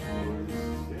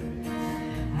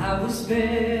 I was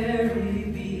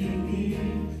buried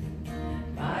beneath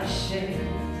my shame.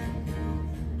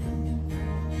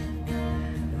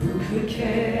 Who could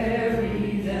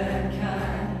carry that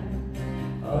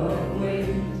kind of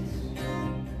weight?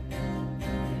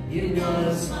 It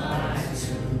was my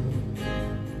tomb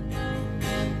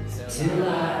till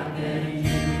I met you.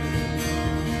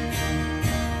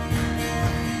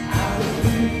 I was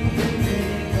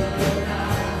breathing but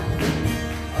not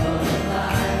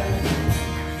alive.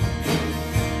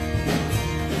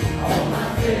 All my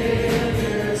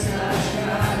failures I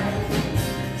tried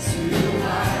to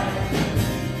hide.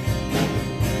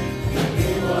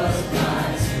 It was my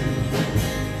tomb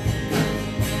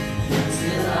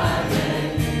till I met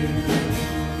you.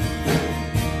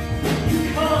 You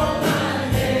called my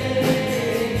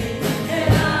name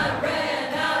and I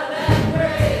ran out of that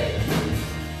grave,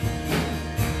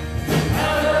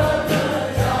 out of the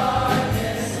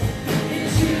darkness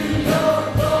into your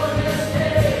glorious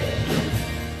day.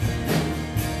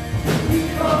 You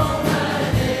called my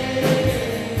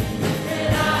name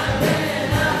and I ran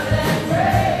out of that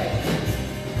grave,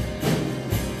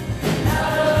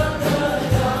 out of the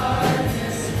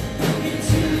darkness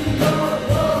into your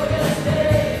glorious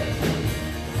day.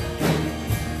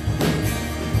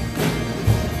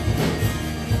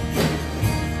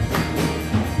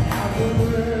 Now your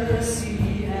mercy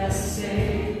has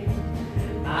saved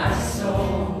my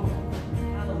soul.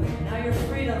 Hallelujah. Now your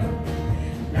freedom.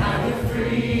 Now your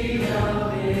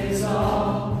freedom is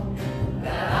all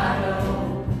that I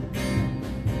know.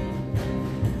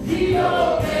 The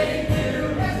old made new.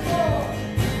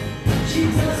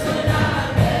 Jesus, when I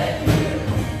met you,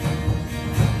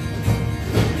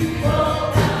 you called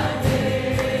my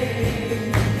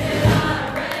name, and I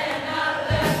ran out of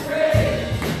that grave,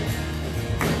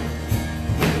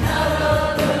 out of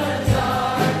the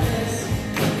darkness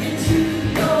into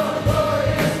your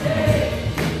glorious day.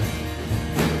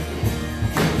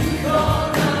 You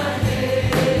called my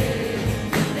name,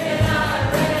 and I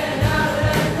ran out of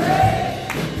that grave,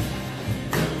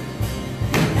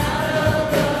 out of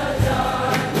the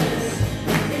darkness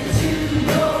into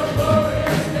your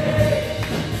glorious day.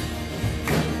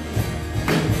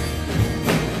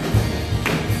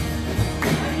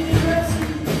 I needed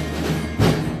rescue.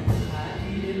 I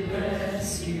needed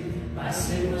rescue. My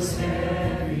sin was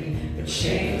heavy, but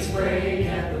chains break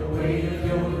at the weight of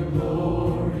your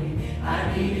glory.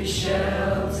 I needed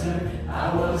shelter.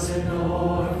 I was an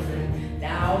orphan.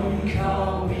 Now you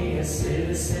call me a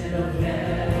citizen of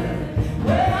heaven.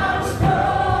 When I was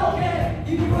broken,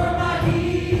 you were my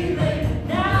healing.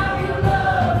 Now your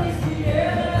love is the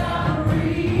air that I'm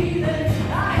breathing.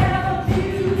 I have a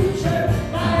future.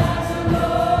 My eyes are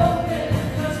open.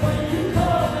 'Cause when you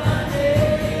call my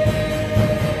name,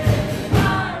 I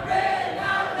ran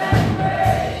out of that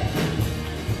grave,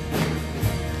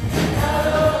 out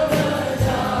of the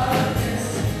darkness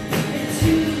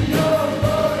into your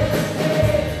glorious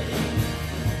day.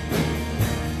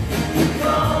 You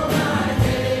called my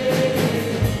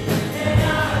name, and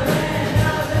I ran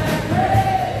out of that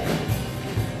grave,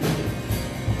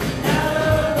 out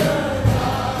of the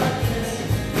darkness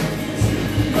into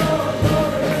your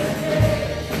glorious day.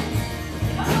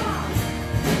 Come on!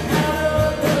 Out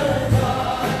of the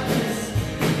darkness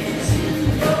into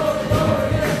your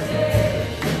glorious day.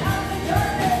 Out of the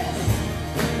darkness,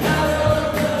 out of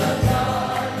the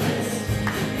darkness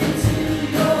into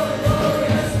your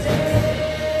glorious day.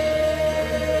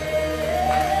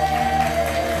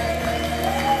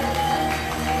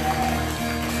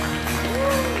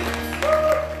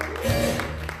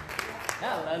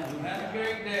 Have a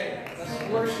great day. Let's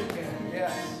worship Him.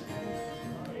 Yes.